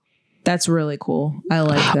pizzas. That's really cool. I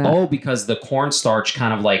like that. Oh, because the cornstarch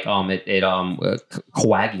kind of like it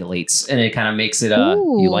coagulates and it kind of makes it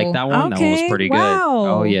you like that one? Okay. That one was pretty good.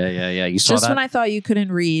 Oh yeah. You saw just that? When I thought you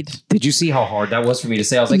couldn't read. Did you see how hard that was for me to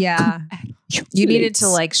say? I was like, yeah. You needed to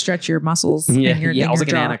like stretch your muscles. Yeah, I was like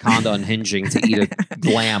an anaconda unhinging to eat a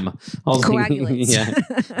lamb. Coagulates.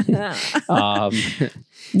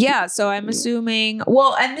 Yeah, so I'm assuming.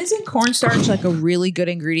 Well, and isn't cornstarch like a really good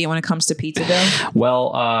ingredient when it comes to pizza dough?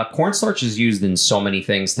 Well, cornstarch is used in so many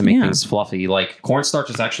things to make things fluffy. Like cornstarch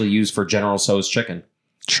is actually used for General Tso's chicken.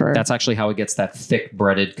 Sure. That's actually how it gets that thick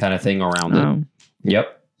breaded kind of thing around it.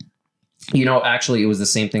 Yep. Actually, it was the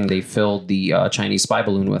same thing they filled the Chinese spy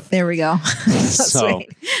balloon with. There we go.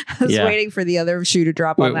 I was waiting for the other shoe to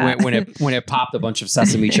drop on that. When it popped, a bunch of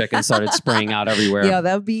sesame chicken started spraying out everywhere. Yeah,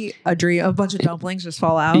 that would be a dream. A bunch of dumplings just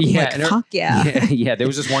fall out. Yeah, like, fuck yeah. Yeah, there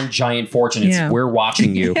was just one giant fortune. We're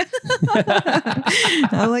watching you.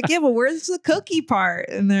 I'm like, yeah, but where's the cookie part?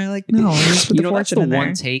 And they're like, no, just put the fortune that's the in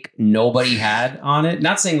one take nobody had on it.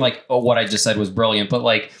 Not saying like, what I just said was brilliant, but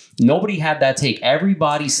like, nobody had that take.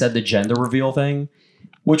 Everybody said the gender reveal thing,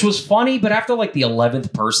 which was funny. But after like the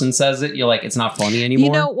 11th person says it, you're like, it's not funny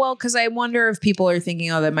anymore. Well, because I wonder if people are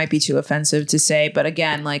thinking, oh, that might be too offensive to say. But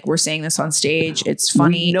again, like we're saying this on stage. It's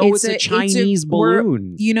funny. We know it's a Chinese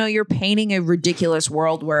balloon. You're painting a ridiculous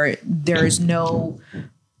world where there's no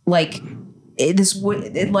like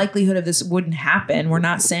the likelihood of this wouldn't happen. We're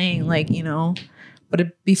not saying like, but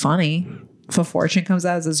it'd be funny. If a fortune comes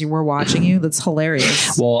out as you were watching you, that's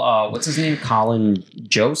hilarious. Well, what's his name? Colin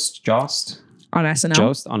Jost on SNL.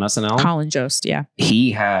 Jost on SNL. Colin Jost, yeah.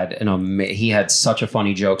 He had such a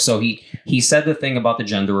funny joke. So he said the thing about the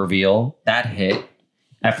gender reveal that hit.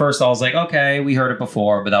 At first, I was like, okay, we heard it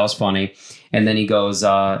before, but that was funny. And then he goes,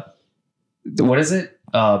 "What is it?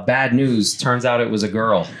 bad news. Turns out it was a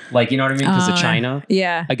girl. Like, you know what I mean? Because of China.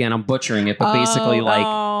 Yeah. Again, I'm butchering it, but basically like.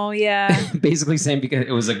 Oh, yeah. Basically saying because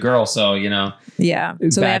it was a girl. So, you know. Yeah.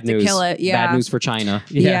 So they have news. to kill it. Yeah. Bad news for China.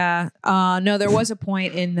 Yeah. No, there was a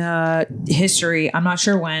point in history. I'm not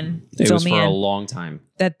sure when. It was for a long time.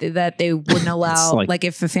 That they wouldn't allow, like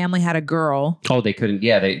if a family had a girl. Oh, they couldn't.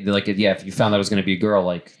 Yeah. They like, yeah. If you found that was going to be a girl,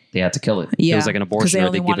 like they had to kill it. Yeah. It was like an abortion. They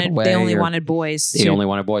only wanted boys. They only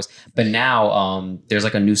wanted boys. But now there's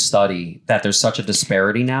like a new study that there's such a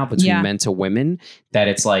disparity now between men to women that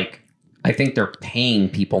it's like, I think they're paying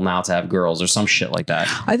people now to have girls or some shit like that.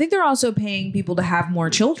 I think they're also paying people to have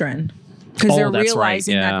more children. Because they're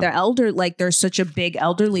realizing that there's such a big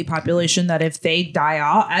elderly population that if they die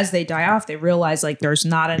off, they realize like there's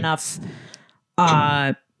not enough.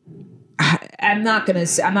 I'm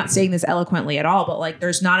not saying this eloquently at all, but like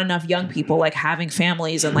there's not enough young people like having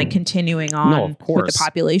families and like continuing on with the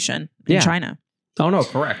population in China. Oh no,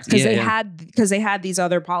 correct. Because they had these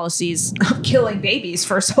other policies of killing babies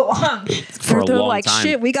for so long. They're like, time.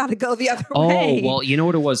 Shit, we got to go the other way. Oh well, you know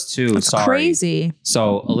what it was too. It's crazy.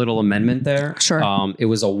 So a little amendment there. Sure. It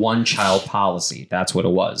was a one-child policy. That's what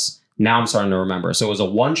it was. Now I'm starting to remember. So it was a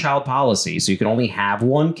one-child policy. So you can only have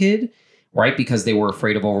one kid. Right, because they were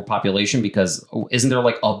afraid of overpopulation. Because isn't there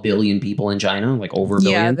like 1 billion people in China, like over 1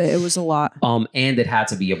 billion? Yeah, it was a lot. And it had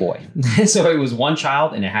to be a boy. So it was one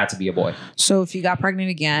child, and it had to be a boy. So if you got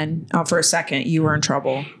pregnant again for a second, you were in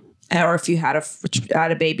trouble. Or if you had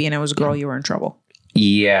a baby and it was a girl, you were in trouble.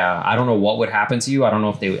 Yeah, I don't know what would happen to you. I don't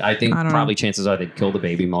know if I think probably chances are they'd kill the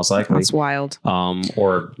baby most likely. That's wild.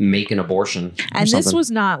 Or make an abortion. And this was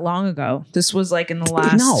not long ago. This was like in the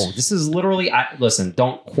last. No, this is literally. Listen,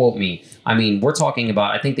 don't quote me. I mean, we're talking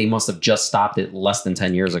about. I think they must have just stopped it less than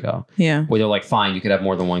 10 years ago. Yeah, where they're like, fine, you could have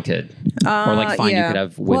more than one kid, or like, fine, you could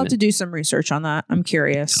have women. We'll have to do some research on that. I'm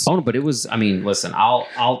curious. Oh no, but it was. I mean, listen,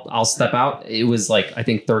 I'll step out. It was like I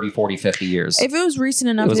think 30, 40, 50 years. If it was recent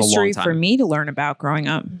enough history for me to learn about growing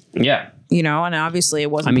up. Yeah. You know, and obviously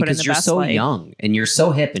it wasn't put in the best light. Because you're so young and you're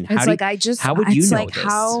so hip. And how would you know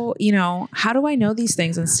this? How do I know these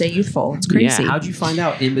things and stay youthful? It's crazy. Yeah, how'd you find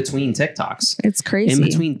out in between TikToks? It's crazy. In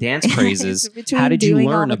between dance crazes, how did you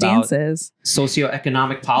learn about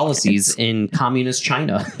socioeconomic policies in communist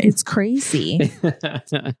China? It's crazy.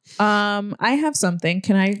 I have something.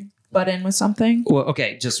 Can I butt in with something? Well,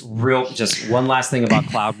 okay, just one last thing about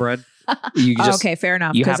Cloudbread. Okay, fair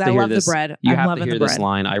enough. Because I love the bread. You have to hear this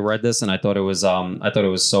line. I read this and I thought it was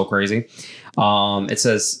so crazy. It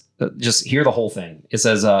says, just hear the whole thing. It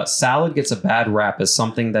says, salad gets a bad rap as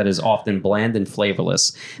something that is often bland and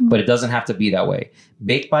flavorless, but it doesn't have to be that way.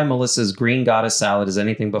 Baked by Melissa's Green Goddess salad is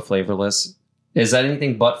anything but flavorless.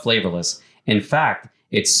 In fact,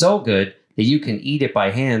 it's so good that you can eat it by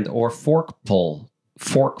hand or forkful.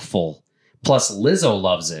 Plus, Lizzo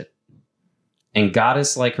loves it. And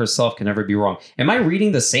Goddess like herself can never be wrong. Am I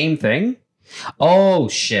reading the same thing? Oh,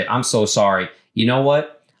 shit. I'm so sorry. You know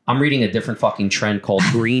what? I'm reading a different fucking trend called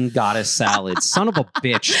Green Goddess salad. Son of a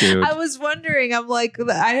bitch, dude. I was wondering. I'm like,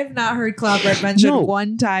 I have not heard Cloudbread mentioned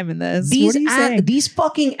one time in this. What are you saying? These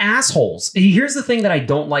fucking assholes. Here's the thing that I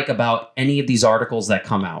don't like about any of these articles that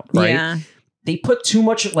come out, right? Yeah. They put too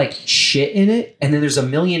much like shit in it, and then there's a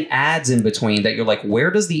million ads in between that you're like,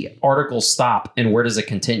 where does the article stop and where does it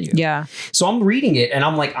continue? Yeah. So I'm reading it and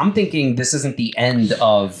I'm thinking this isn't the end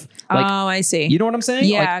of like, oh, I see. You know what I'm saying?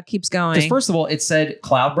 Yeah, it keeps going. Because first of all, it said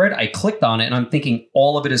Cloudbread. I clicked on it and I'm thinking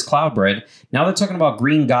all of it is Cloudbread. Now they're talking about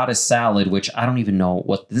Green Goddess salad, which I don't even know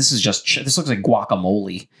what this is. This looks like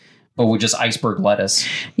guacamole. But with just iceberg lettuce.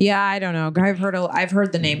 Yeah, I don't know. I've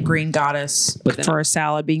heard the name Green Goddess for a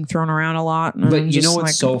salad being thrown around a lot. But you know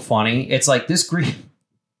what's so funny? It's like this green.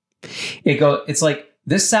 It's like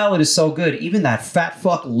this salad is so good. Even that fat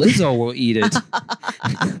fuck Lizzo will eat it.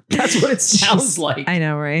 That's what it sounds like. I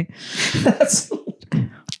know, right?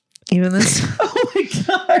 Even this. Oh my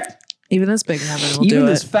god. Even this big woman will do it. Even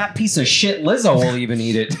this fat piece of shit Lizzo will even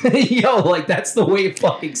eat it. Yo, like that's the way it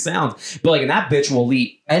fucking sounds. But like, and that bitch will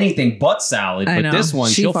eat anything but salad. But this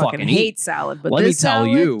one, she'll fucking hates salad. But let me tell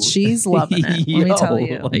you, she's loving it. Let me tell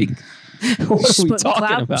you. Like, what are we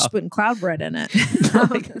talking about? She's putting Cloudbread in it.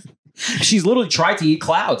 Like, she's literally tried to eat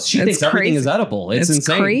clouds. She thinks everything is edible. It's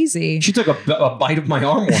insane. Crazy. She took a bite of my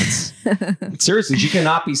arm once. Seriously, she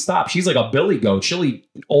cannot be stopped. She's like a billy goat. She'll eat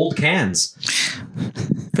old cans.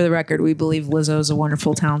 For the record, we believe Lizzo is a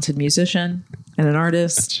wonderful, talented musician and an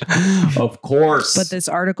artist. Of course. But this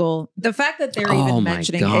article, the fact that they're even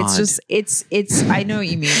mentioning it's I know what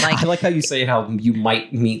you mean. Like, I like how you say how you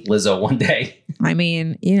might meet Lizzo one day. I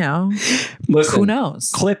mean, listen, who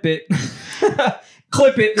knows? Clip it.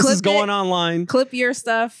 Clip it. This is going online. Clip your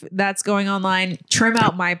stuff. That's going online. Trim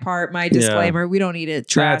out my part, my disclaimer. We don't need it.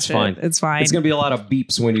 Trash it. Fine. It's fine. It's going to be a lot of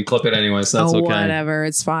beeps when you clip it anyway, so that's okay. Whatever.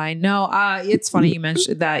 It's fine. No, it's funny you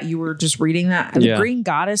mentioned that you were just reading that. The green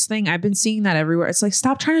goddess thing, I've been seeing that everywhere. It's like,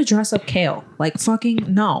 stop trying to dress up Kale. Like, fucking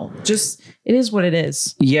no. Just, it is what it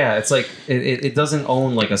is. Yeah, it's like, it doesn't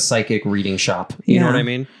own like a psychic reading shop. You know what I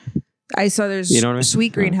mean? I saw there's,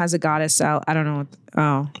 Sweet Green has a goddess out. I don't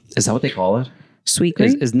know. Is that what they call it? Sweet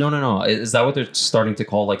Green? No. Is that what they're starting to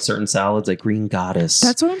call like certain salads, like green goddess?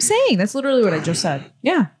 That's what I'm saying. That's literally what I just said.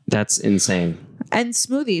 Yeah. That's insane. And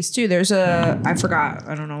smoothies too. There's I forgot.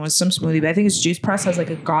 I don't know. It's some smoothie, but I think it's Juice Press has like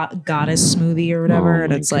a goddess smoothie or whatever.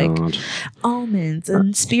 And it's like almonds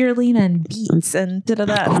and spirulina and beets and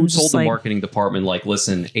da-da-da. Who told the marketing department, like,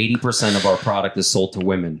 listen, 80% of our product is sold to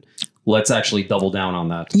women. Let's actually double down on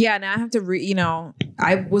that. Yeah, now I have to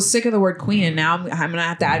I was sick of the word queen, and now I'm going to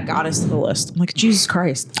have to add goddess to the list. I'm like, Jesus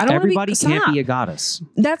Christ. I don't Everybody can't be a goddess.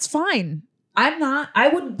 That's fine. I'm not. I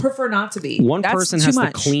would prefer not to be. One person has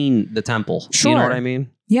to clean the temple. Sure. You know what I mean?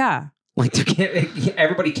 Yeah. Like,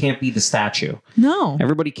 everybody can't be the statue. No.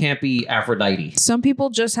 Everybody can't be Aphrodite. Some people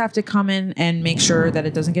just have to come in and make sure that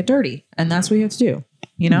it doesn't get dirty. And that's what you have to do.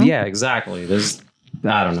 You know? Yeah, exactly.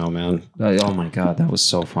 I don't know, man. Oh my God, that was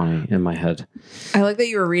so funny in my head. I like that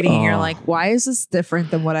you were reading and you're like, why is this different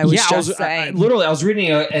than what I was just saying? I was reading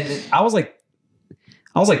it and I was like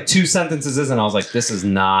 2 sentences in, and I was like, this is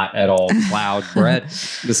not at all cloud bread.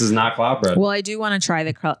 This is not cloud bread. Well, I do want to try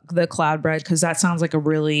the cloud bread because that sounds like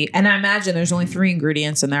and I imagine there's only 3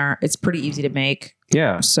 ingredients in there. It's pretty easy to make.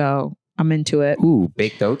 Yeah. So I'm into it. Ooh,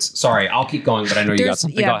 baked oats. Sorry, I'll keep going, but I know you got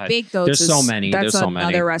something. Go ahead. Baked oats. There's so many. That's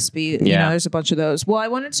another recipe. You know, there's a bunch of those. Well, I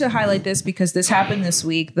wanted to highlight this because this happened this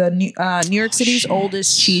week. The New York City's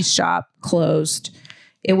oldest cheese shop closed.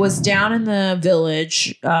 It was down in the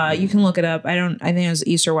Village. You can look it up. I think it was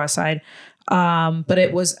East or West Side. But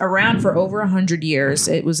it was around for over 100 years.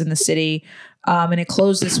 It was in the city. And it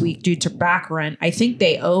closed this week due to back rent. I think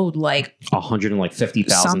they owed like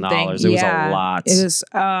 $150,000. It was a lot. It was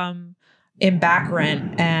in back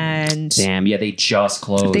rent, and damn, yeah, they just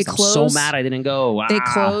closed. I'm so mad I didn't go. They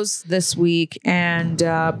closed this week, and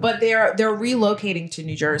but they're relocating to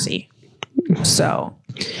New Jersey. So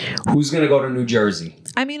who's gonna go to New Jersey?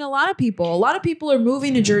 I mean, a lot of people are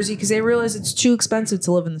moving to Jersey because they realize it's too expensive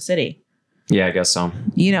to live in the city. Yeah, I guess so.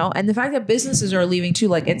 You know, and the fact that businesses are leaving too,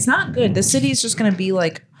 like, it's not good. The city is just going to be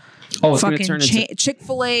like fucking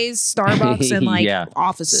Chick-fil-A's, Starbucks, and like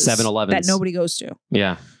offices 7-Elevens that nobody goes to.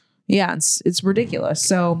 Yeah. Yeah, it's ridiculous.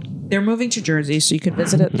 So they're moving to Jersey, so you could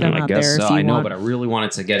visit them out there. So. I know, but I really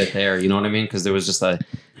wanted to get it there. You know what I mean? Because there was just a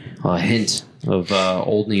hint of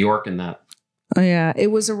old New York in that. Oh yeah, it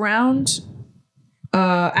was around.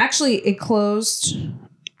 Actually, it closed.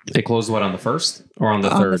 It closed what, on the 1st or on the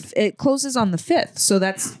 3rd? It closes on the 5th, so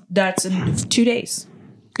that's in 2 days.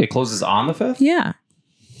 It closes on the 5th? Yeah.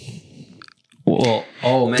 Well,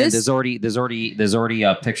 oh man, there's already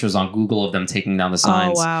pictures on Google of them taking down the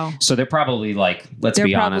signs. Oh wow! So they're probably like, they're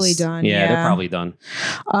probably done. Yeah, they're probably done.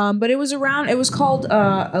 But it was around. It was called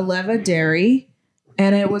Aleva Dairy,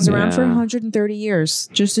 and it was around for 130 years.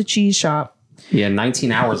 Just a cheese shop. Yeah,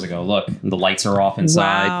 19 hours ago. Look, the lights are off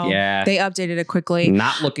inside. Wow. Yeah, they updated it quickly.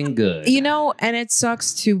 Not looking good. You know, and it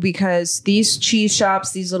sucks too because these cheese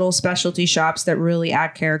shops, these little specialty shops that really add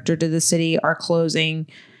character to the city, are closing.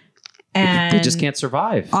 And they just can't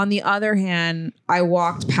survive. On the other hand, I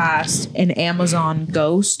walked past an Amazon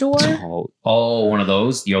Go store. Oh, one of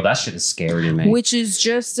those? Yo, that shit is scary to me. Which is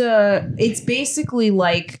just it's basically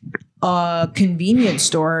like a convenience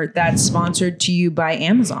store that's sponsored to you by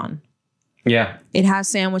Amazon. Yeah. It has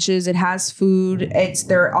sandwiches, it has food.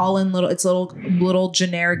 They're all in little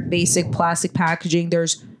generic basic plastic packaging.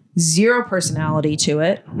 There's zero personality to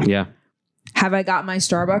it. Yeah. Have I got my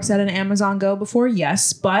Starbucks at an Amazon Go before?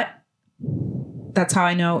 Yes, but that's how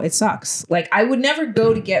I know it sucks. Like, I would never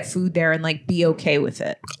go to get food there and like be okay with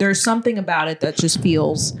it. There's something about it that just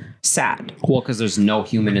feels sad. Well, because there's no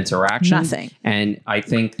human interaction. Nothing. And I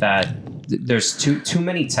think that there's too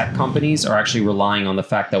many tech companies are actually relying on the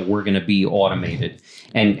fact that we're going to be automated.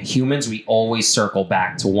 And humans, we always circle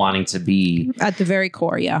back to wanting to be at the very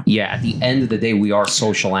core. Yeah. Yeah. At the end of the day, we are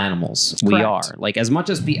social animals. Correct. We are, like, as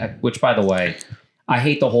much as which, by the way, I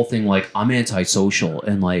hate the whole thing. Like, I'm antisocial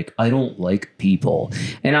and like, I don't like people.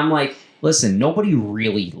 And I'm like, listen, nobody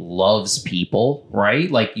really loves people, right?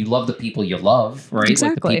 Like you love the people you love, right?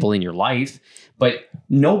 Exactly. Like the people in your life. But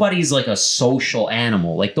nobody's like a social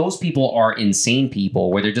animal. Like those people are insane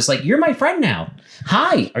people where they're just like, you're my friend now.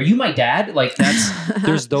 Hi, are you my dad? Like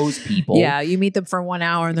there's those people. Yeah, you meet them for 1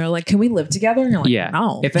 hour and they're like, can we live together? And you're like,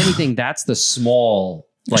 no. If anything, that's the small,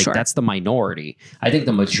 like Sure. that's the minority. I think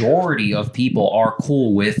the majority of people are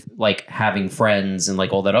cool with like having friends and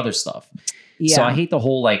like all that other stuff. Yeah. So I hate the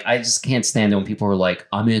whole, like, I just can't stand it when people are like,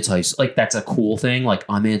 I'm like, that's a cool thing. Like,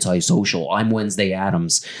 I'm antisocial. I'm Wednesday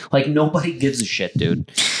Addams. Like, nobody gives a shit, dude.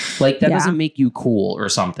 Like, that doesn't make you cool or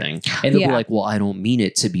something. And they'll be like, well, I don't mean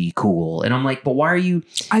it to be cool. And I'm like, but why are you?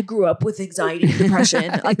 I grew up with anxiety and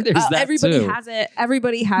depression. Like, everybody has it.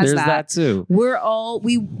 Everybody has There's that too. We're all,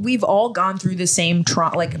 we've all gone through the same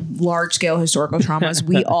trauma, like large scale historical traumas.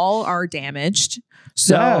 We all are damaged.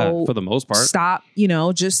 So for the most part, stop,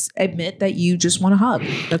 just admit that you just want to hug.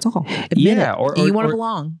 That's all. Admit it. Or you want to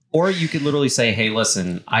belong. Or you could literally say, hey,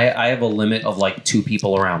 listen, I have a limit of like 2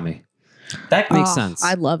 people around me. That makes sense.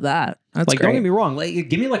 I love that. That's like, great. Don't get me wrong. Like,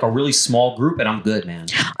 give me like a really small group and I'm good, man.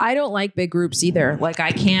 I don't like big groups either. Like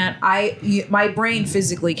I can't, my brain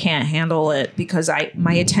physically can't handle it because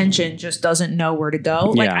my attention just doesn't know where to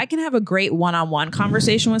go. Like I can have a great one-on-one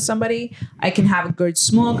conversation with somebody. I can have a good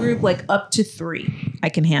small group, like up to 3 I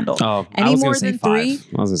can handle. Oh, any more than 3,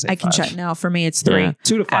 I was gonna say I can 5. shut. No, for me, it's 3. Yeah,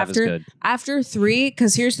 2 to 5 is good. After 3,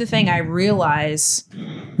 because here's the thing, I realize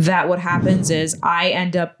that what happens is I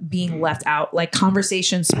end up being left out. Like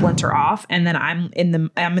conversations splinter off, and then I'm in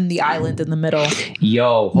the island in the middle.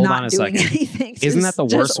 Yo, hold on a second. Anything, isn't that the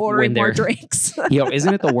worst when more drinks? Yo,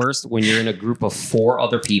 isn't it the worst when you're in a group of 4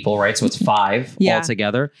 other people, right? So it's 5 all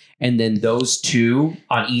together, and then those 2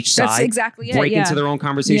 on each side That's exactly it, break into their own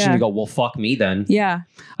conversation. Yeah. You go, well, fuck me then. Yeah.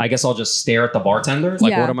 I guess I'll just stare at the bartender.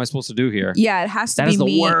 Like, what am I supposed to do here? Yeah, it has to be That is the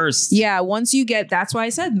me. worst. Yeah, once you get, that's why I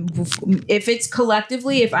said, if it's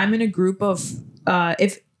collectively, if I'm in a group of,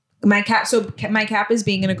 if my cap is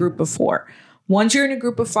being in a group of 4. Once you're in a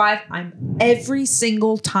group of 5, I'm every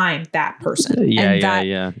single time that person.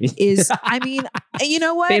 Yeah. Is, I mean, you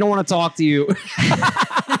know what? They don't want to talk to you.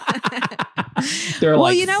 They're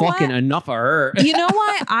fucking enough of her. You know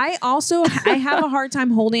what? I have a hard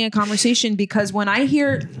time holding a conversation because when I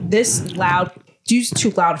hear this loud, these 2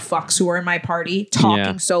 loud fucks who are in my party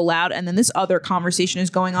talking so loud, and then this other conversation is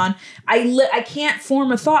going on, I can't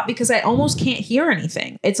form a thought because I almost can't hear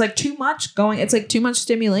anything. It's like too much going. It's like too much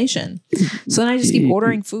stimulation. So then I just keep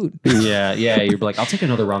ordering food. Yeah. You're like, I'll take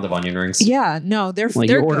another round of onion rings. Yeah, no, they're like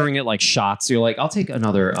you're ordering it like shots. You're like, I'll take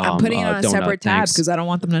another. I'm putting it on a separate tab because I don't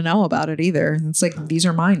want them to know about it either. It's like these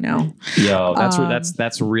are mine now. Yo,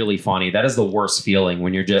 that's really funny. That is the worst feeling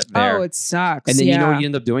when you're just there. Oh, it sucks. And then you know what you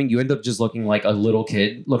end up doing? You end up just looking like a little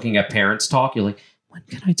kid looking at parents talk. You're like, when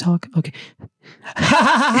can I talk? Okay.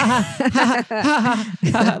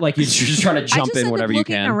 Like you're just trying to jump in whatever you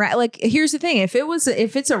can. Like, here's the thing. If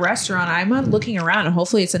it's a restaurant, I'm not looking around, and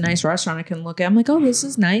hopefully it's a nice restaurant I can look at. I'm like, oh, this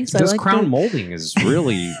is nice. This crown molding is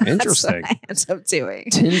really interesting. That's what I'm doing.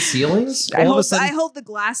 Tin ceilings. I hold the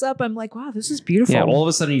glass up. I'm like, wow, this is beautiful. Yeah. All of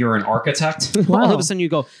a sudden you're an architect. Wow. All of a sudden you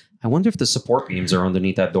go, I wonder if the support beams are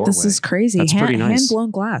underneath that doorway. This is crazy. That's pretty nice. Hand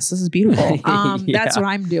blown glass. This is beautiful. That's what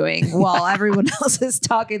I'm doing while everyone else is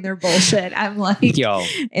talking their bullshit. I'm like,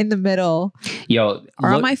 in the middle.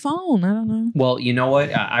 Or on my phone. I don't know. Well, you know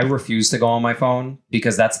what? I refuse to go on my phone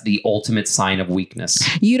because that's the ultimate sign of weakness.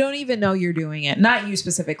 You don't even know you're doing it. Not you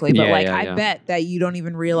specifically, but I bet that you don't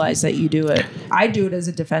even realize that you do it. I do it as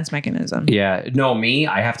a defense mechanism. Yeah. No, me,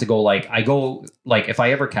 I have to go if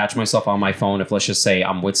I ever catch myself on my phone, if let's just say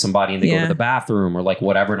I'm with somebody and they go to the bathroom or like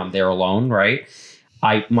whatever and I'm there alone, right?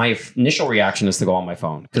 My initial reaction is to go on my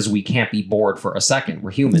phone because we can't be bored for a second.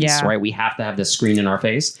 We're humans, right? We have to have this screen in our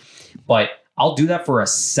face. But I'll do that for a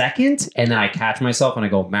second and then I catch myself and I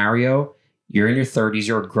go, Mario, you're in your 30s.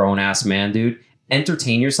 You're a grown ass man, dude.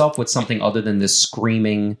 Entertain yourself with something other than this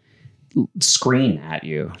screaming screen at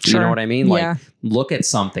you. Sure. You know what I mean? Like look at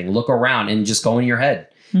something, look around and just go in your head,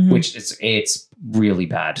 which it's really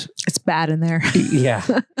bad. It's bad in there. Yeah.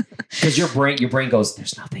 Because your brain goes,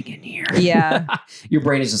 there's nothing in here. Yeah. Your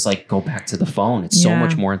brain is just like, go back to the phone. It's so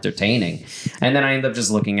much more entertaining. And then I end up just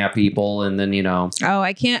looking at people and then, Oh,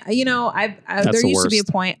 I can't, there used to be a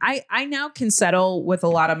point. I now can settle with a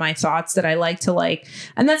lot of my thoughts that I like to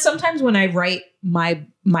and then sometimes when I write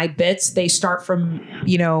my bits, they start from,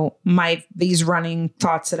 these running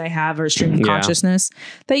thoughts that I have or stream of consciousness.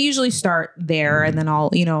 They usually start there and then I'll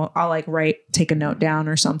take a note down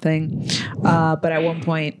or something. But at one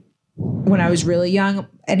point, when I was really young,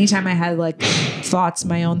 anytime I had like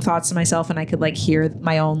my own thoughts to myself, and I could like hear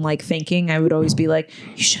my own like thinking, I would always be like,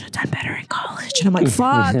 you should have done better in college. And I'm like,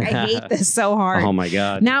 fuck, I hate this so hard. Oh my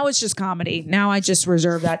God. Now it's just comedy. Now I just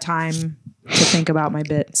reserve that time to think about my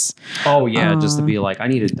bits. Oh yeah. Just to be like, I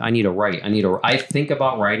need to write. I think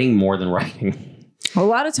about writing more than writing. A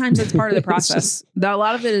lot of times it's part of the process. A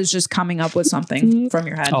lot of it is just coming up with something from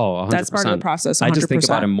your head. Oh, 100%. That's part of the process. 100%. I just think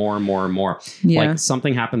about it more and more and more. Yeah. Like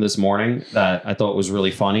something happened this morning that I thought was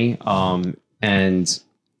really funny. And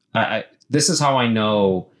this is how I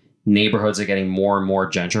know neighborhoods are getting more and more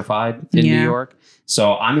gentrified in New York.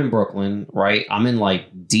 So I'm in Brooklyn, right? I'm in like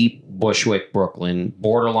deep Bushwick, Brooklyn,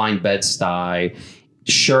 borderline Bed-Stuy.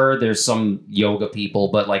 Sure, there's some yoga people,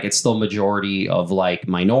 but like it's still majority of like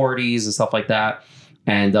minorities and stuff like that.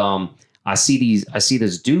 And I see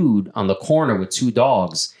this dude on the corner with 2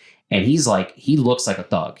 dogs, and he looks like a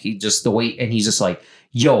thug. He's just like,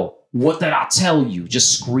 yo, what did I tell you?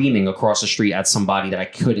 Just screaming across the street at somebody that I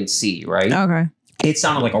couldn't see, right? Okay. It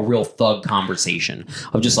sounded like a real thug conversation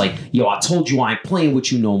of just like, yo, I told you I ain't playing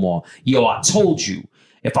with you no more. Yo, I told you.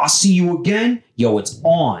 If I see you again, yo, it's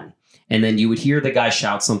on. And then you would hear the guy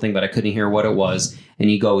shout something, but I couldn't hear what it was. And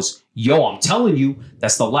he goes, yo, I'm telling you,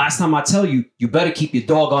 that's the last time I tell you, you better keep your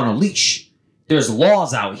dog on a leash. There's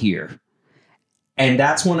laws out here. And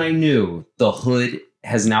that's when I knew the hood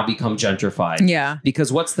has now become gentrified. Yeah.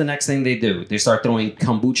 Because what's the next thing they do? They start throwing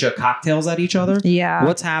kombucha cocktails at each other? Yeah.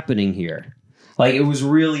 What's happening here? Like, it was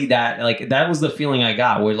really that was the feeling I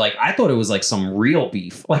got where like, I thought it was like some real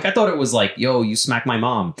beef. Like, I thought it was like, yo, you smack my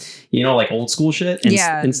mom, like old school shit. And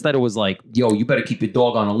instead it was like, yo, you better keep your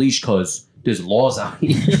dog on a leash because there's laws out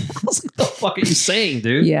here. I was like, what the fuck are you saying,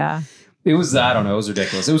 dude? Yeah. It was, I don't know. It was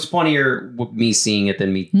ridiculous. It was funnier with me seeing it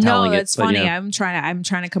than me telling it. No, it's funny. Yeah. I'm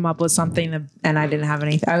trying to come up with something and I didn't have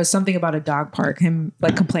anything. I was something about a dog park. Him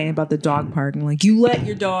like complaining about the dog park and like, you let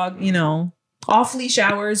your dog, off leash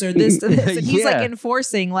hours or this to this. And he's like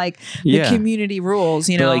enforcing like the community rules,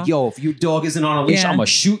 They're like, yo, if your dog isn't on a leash, I'm gonna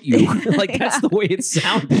shoot you. Like that's the way it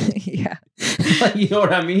sounded. Yeah. Like, you know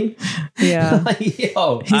what I mean? Yeah. Like,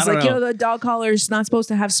 yo, he's like, the dog collar's not supposed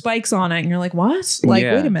to have spikes on it. And you're like, what? Like,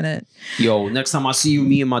 wait a minute. Yo, next time I see you,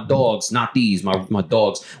 me and my dogs, not these, my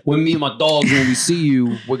dogs. When me and my dogs, when we see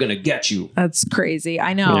you, we're gonna get you. That's crazy.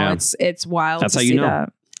 I know. Yeah. It's wild. That's how you know.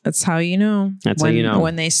 That. That's how you know. That's how you know.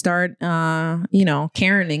 When they start,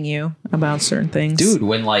 Karening you about certain things. Dude,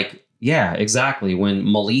 when exactly.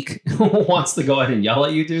 When Malik wants to go ahead and yell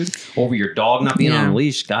at you, dude, over your dog not being on a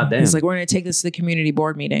leash. Goddamn. He's like, we're going to take this to the community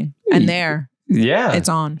board meeting. And it's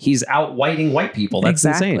on. He's out whiting white people. That's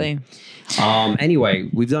insane. Anyway,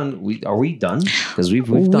 are we done? Because we've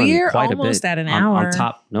done quite a bit. We're almost at an hour. On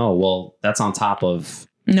top. No, well, that's on top of.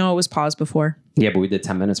 No, it was paused before. Yeah, but we did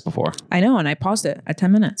 10 minutes before. I know, and I paused it at 10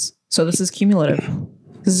 minutes. So this is cumulative.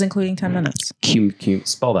 This is including 10 minutes.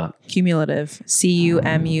 Spell that. Cumulative.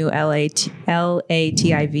 CUMULATIVE.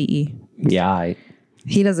 Yeah.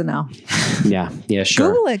 He doesn't know. Yeah,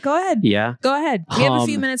 sure. Google it. Go ahead. Yeah. Go ahead. We have a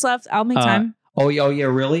few minutes left. I'll make time. Oh, yeah,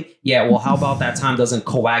 really? Yeah, well, how about that time doesn't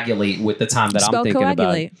coagulate with the time that I'm thinking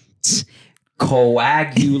coagulate. About?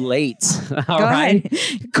 Coagulate. All Go right.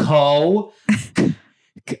 Ahead.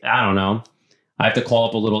 I don't know. I have to call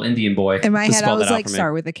up a little Indian boy. In my head, I was like,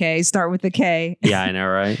 start with a K. Start with a K. Yeah, I know,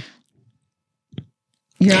 right?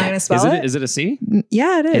 You're not going to spell it? Is it a C?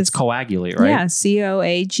 Yeah, it is. It's coagulate, right? Yeah,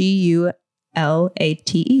 COAGULATE.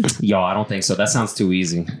 Yo, I don't think so. That sounds too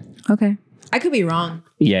easy. Okay. I could be wrong.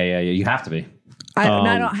 Yeah. You have to be.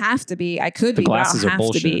 I don't have to be. I could be, but I don't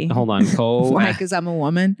have to be. Hold on. Why? Because I'm a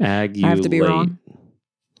woman. I have to be wrong.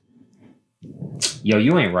 Yo,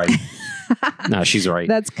 you ain't right. No, she's right.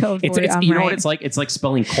 That's code for it. You know what it's like? It's like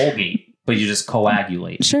spelling Colgate, but you just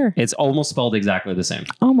coagulate. Sure. It's almost spelled exactly the same.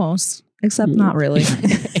 Almost. Except not really.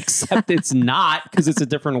 Except it's not, because it's a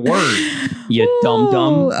different word. You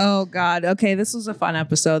dum-dum. Oh, God. Okay, this was a fun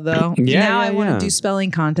episode, though. Now I want to do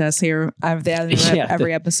spelling contests here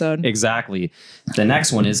every episode. Exactly. The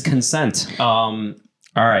next one is consent.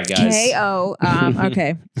 All right, guys. K-O.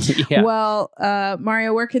 Okay. Yeah. Well,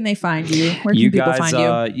 Mario, where can they find you? Where can people find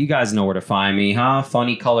you? You guys know where to find me, huh?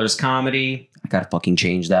 Funny Colors Comedy. I gotta fucking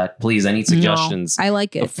change that. Please, I need suggestions. No, I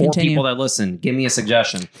like it. The 4 people that listen, give me a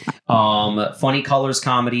suggestion. Funny Colors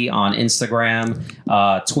Comedy on Instagram,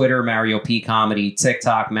 Twitter, Mario P Comedy,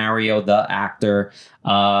 TikTok, Mario the Actor.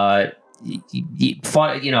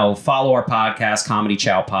 follow our podcast, Comedy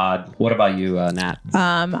Chow Pod. What about you, Nat?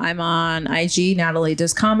 I'm on IG, Natalie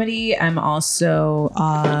Does Comedy. I'm also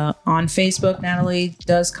on Facebook, Natalie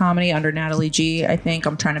Does Comedy under Natalie G. I think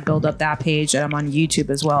I'm trying to build up that page, and I'm on YouTube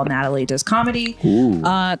as well, Natalie Does Comedy.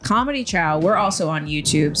 Comedy Chow. We're also on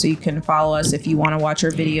YouTube, so you can follow us if you want to watch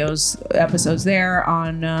our episodes there.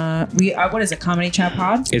 On what is it? Comedy Chow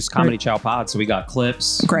Pod. It's Comedy Chow Pod. So we got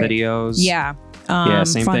clips, videos. Yeah.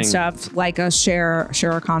 Same fun thing. Stuff. Like us, share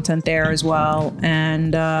our content there as well.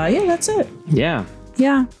 And that's it. Yeah.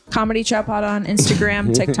 Comedy Chow Pod on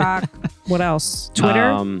Instagram, TikTok. What else?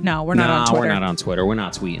 Twitter? No, we're not on Twitter. We're not on Twitter. We're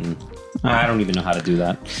not tweeting. I don't even know how to do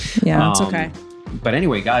that. Yeah, that's okay. But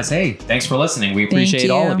anyway, guys, hey, thanks for listening. We appreciate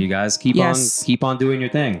all of you guys. Keep on doing your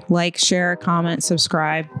thing. Like, share, comment,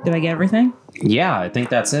 subscribe. Did I get everything? Yeah, I think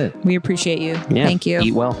that's it. We appreciate you. Yeah. Thank you.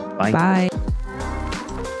 Eat well. Bye. Bye.